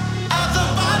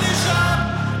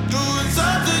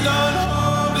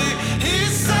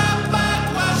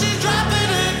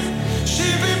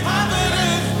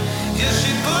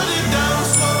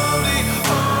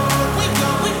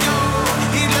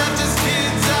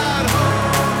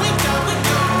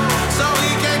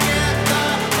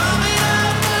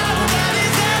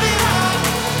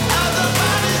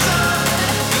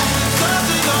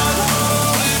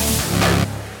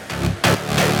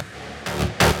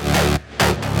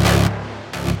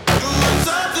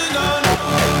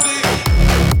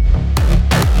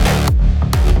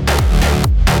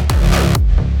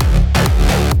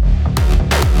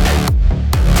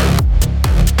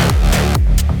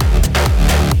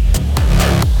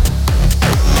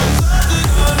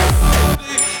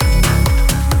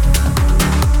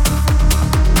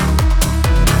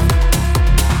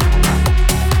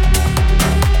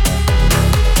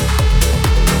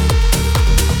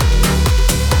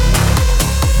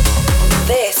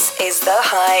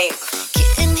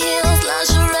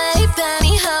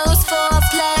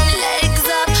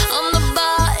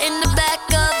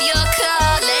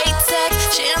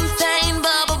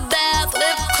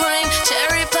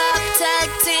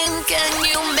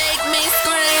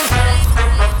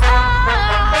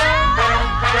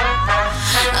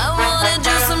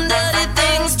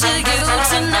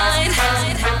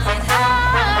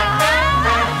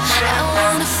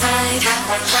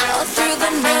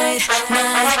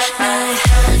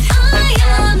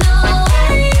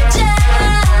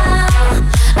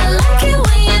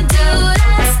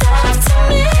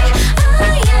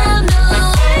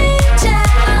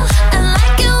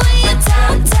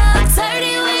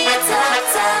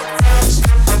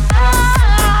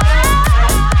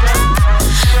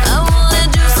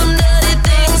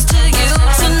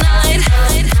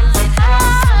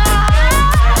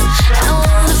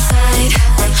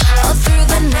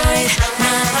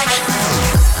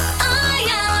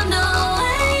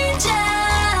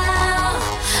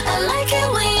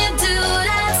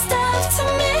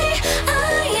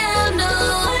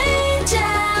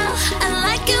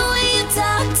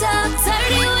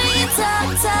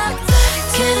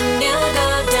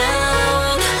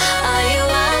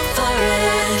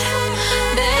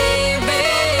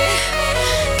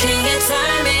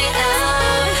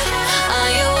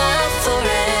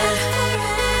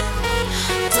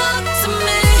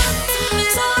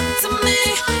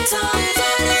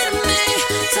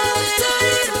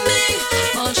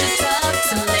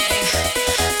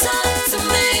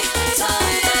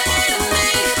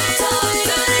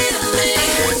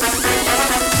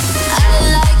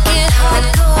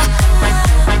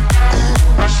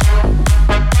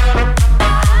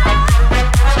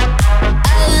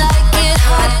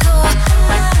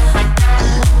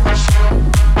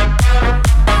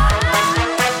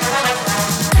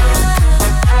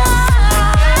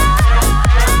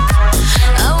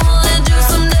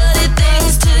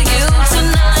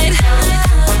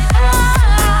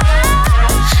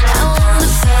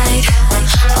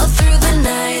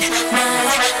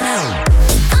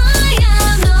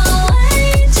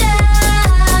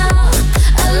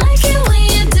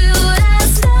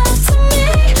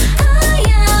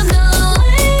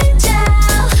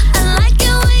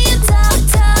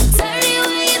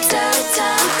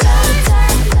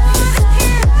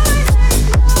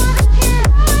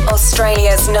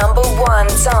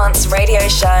radio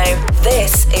show.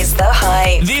 This is The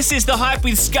Hype. This is The Hype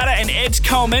with Scudder and Ed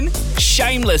Coleman.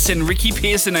 Shameless and Ricky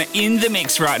Pearson are in the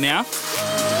mix right now.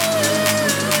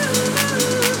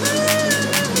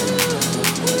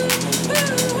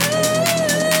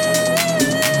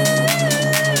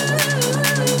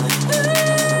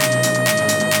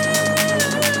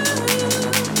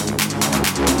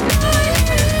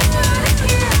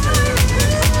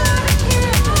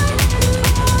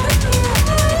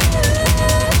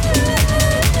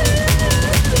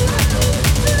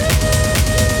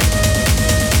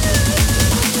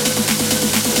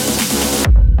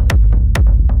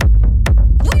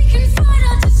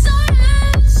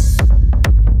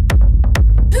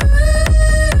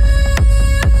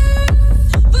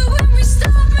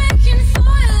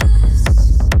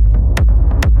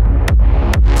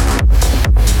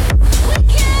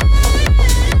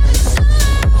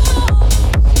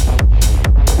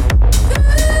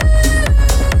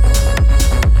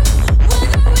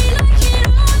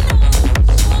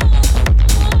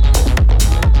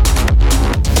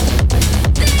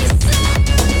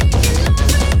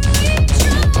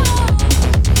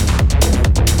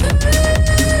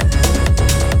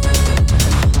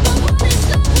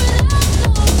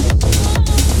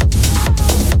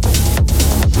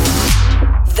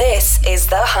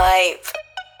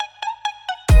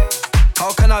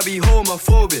 How can I be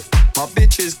homophobic? My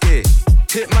bitch is gay.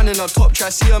 Hit man in a top try,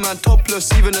 see a man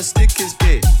topless, even a stick is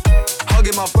gay.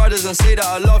 Hugging my brothers and say that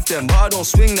I love them, but I don't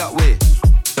swing that way.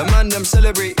 The man them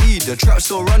celebrate Eid, the trap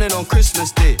still running on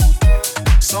Christmas Day.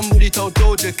 Somebody told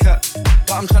Doja Cat,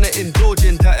 but I'm trying to indulge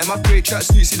in that. In my great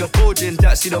tracksuit, see the bulge in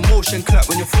that. See the motion clap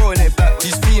when you're throwing it back.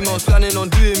 These females planning on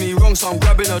doing me wrong, so I'm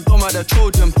grabbing a dome at the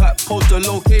Trojan pack. Post the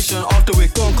location after we're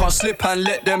gone, can't slip and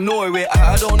let them know where we're at.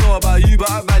 I don't know about you, but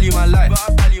I value my life.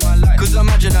 Cause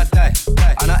imagine I die,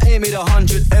 and I ain't made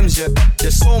 100 M's yet.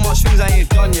 There's so much things I ain't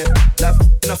done yet, like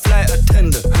in a flight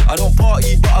attendant. I don't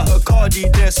party, but I heard Cardi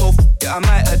there, so it, I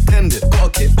might attend it.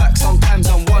 Gotta kick back sometimes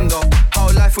and wonder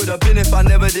how life would have been if I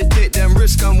never did take them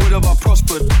risks and would have I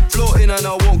prospered. Floating and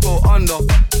I won't go under.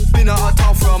 Been out of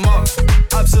town for a month.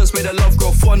 Absence made the love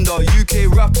grow fonder. UK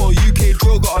rapper, UK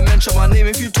droga. I mention my name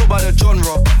if you talk about the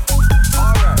genre.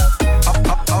 Alright,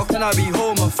 how can I be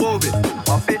homophobic?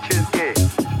 My bitch is gay.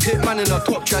 Hit man in a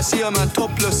top try, see a man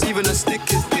topless, even a stick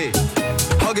is gay.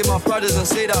 Hugging my brothers and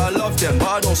say that I love them, but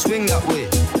I don't swing that way.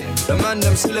 The man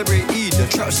them celebrate Eid, the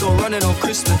trap still running on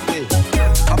Christmas Day.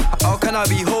 How can I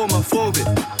be homophobic?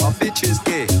 My bitch is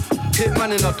gay. Hit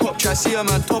man in a top try, see a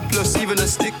man topless, even a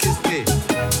stick is gay.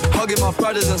 Hugging my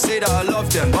brothers and say that I love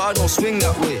them, but I don't swing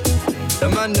that way. The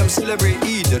man them celebrate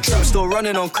Eid, the trap still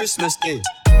running on Christmas Day.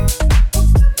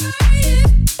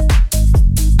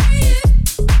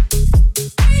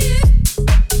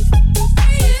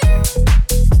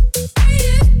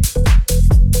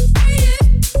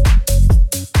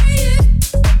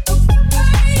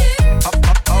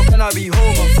 Be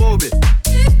homophobic.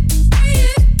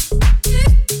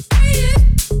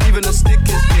 Even a stick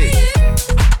is gay.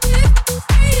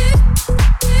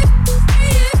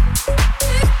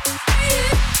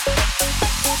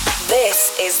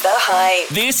 This is The Hype.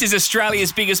 This is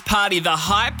Australia's biggest party, The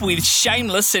Hype, with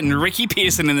Shameless and Ricky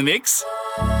Pearson in the mix.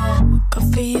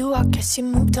 Good for you, I guess you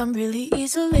moved on really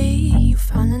easily. You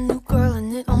found a new girl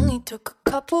and it only took a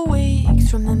couple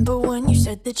weeks. Remember when you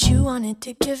said that you wanted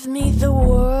to give me the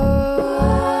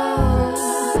world?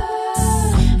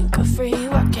 Good for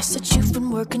you, I guess that you've been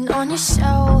working on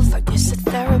yourself. I guess the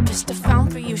therapist I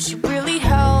found for you should really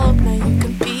help. Now you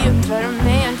can be a better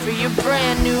man for your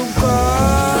brand new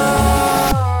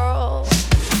girl.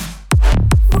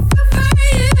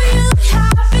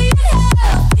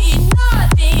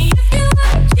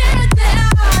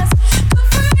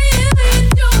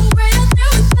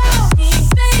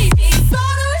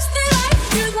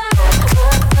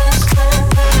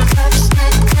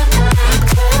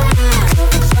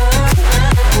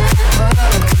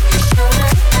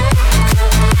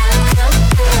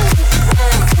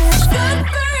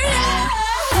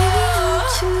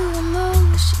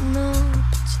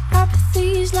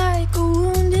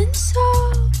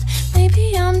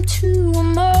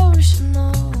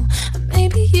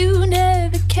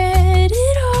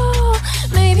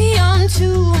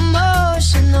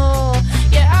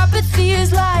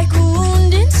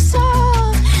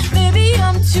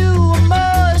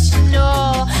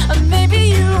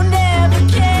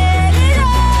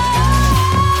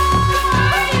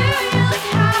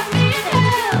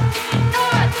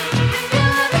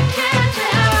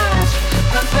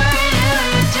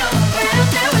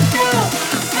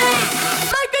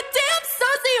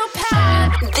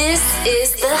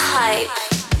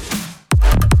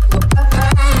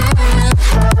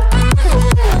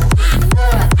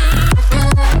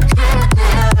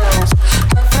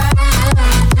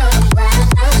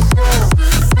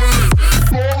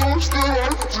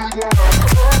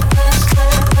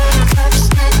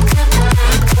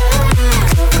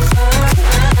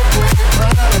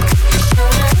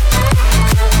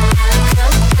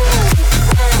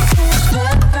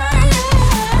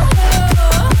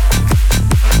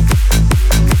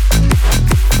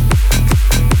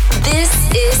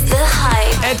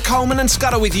 Ed Coleman and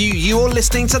Scudder with you. You're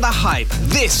listening to The Hype.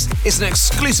 This is an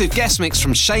exclusive guest mix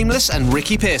from Shameless and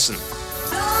Ricky Pearson.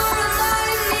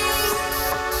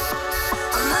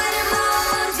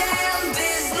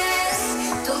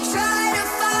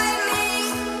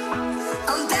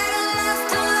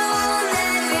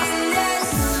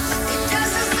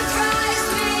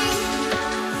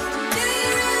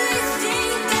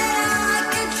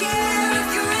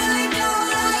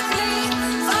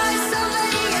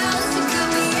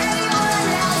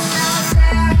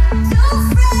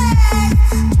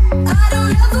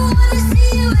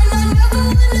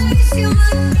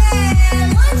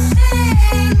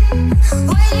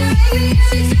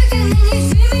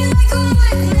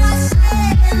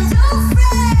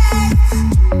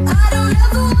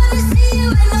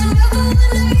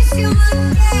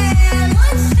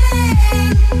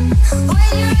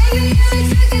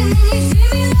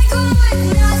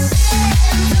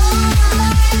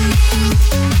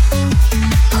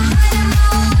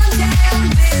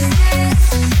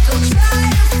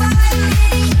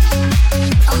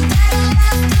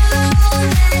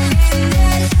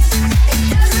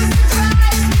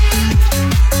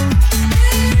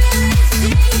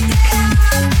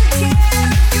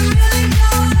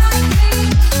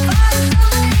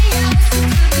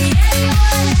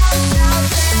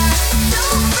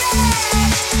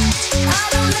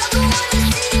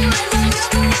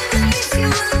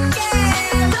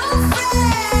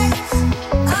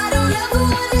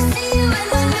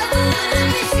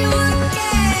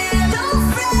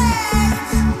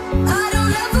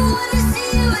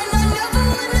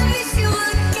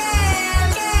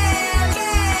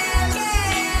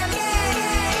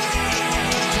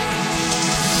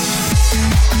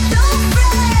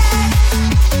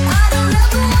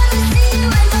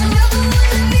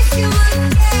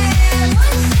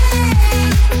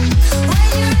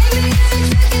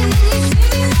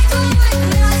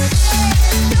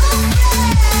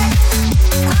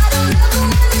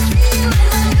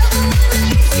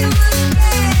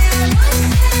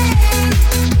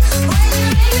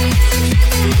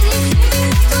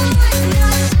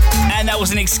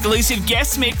 Exclusive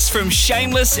guest mix from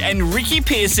Shameless and Ricky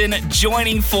Pearson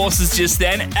joining forces just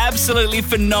then. Absolutely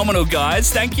phenomenal,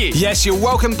 guys. Thank you. Yes, you're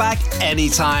welcome back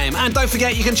anytime. And don't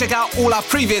forget, you can check out all our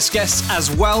previous guests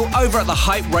as well over at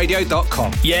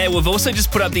thehyperadio.com. Yeah, we've also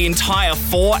just put up the entire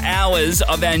 4 hours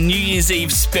of our New Year's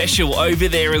Eve special over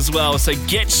there as well. So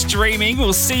get streaming.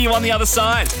 We'll see you on the other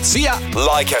side. See ya.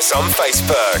 Like us on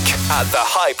Facebook at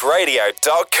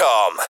thehyperadio.com.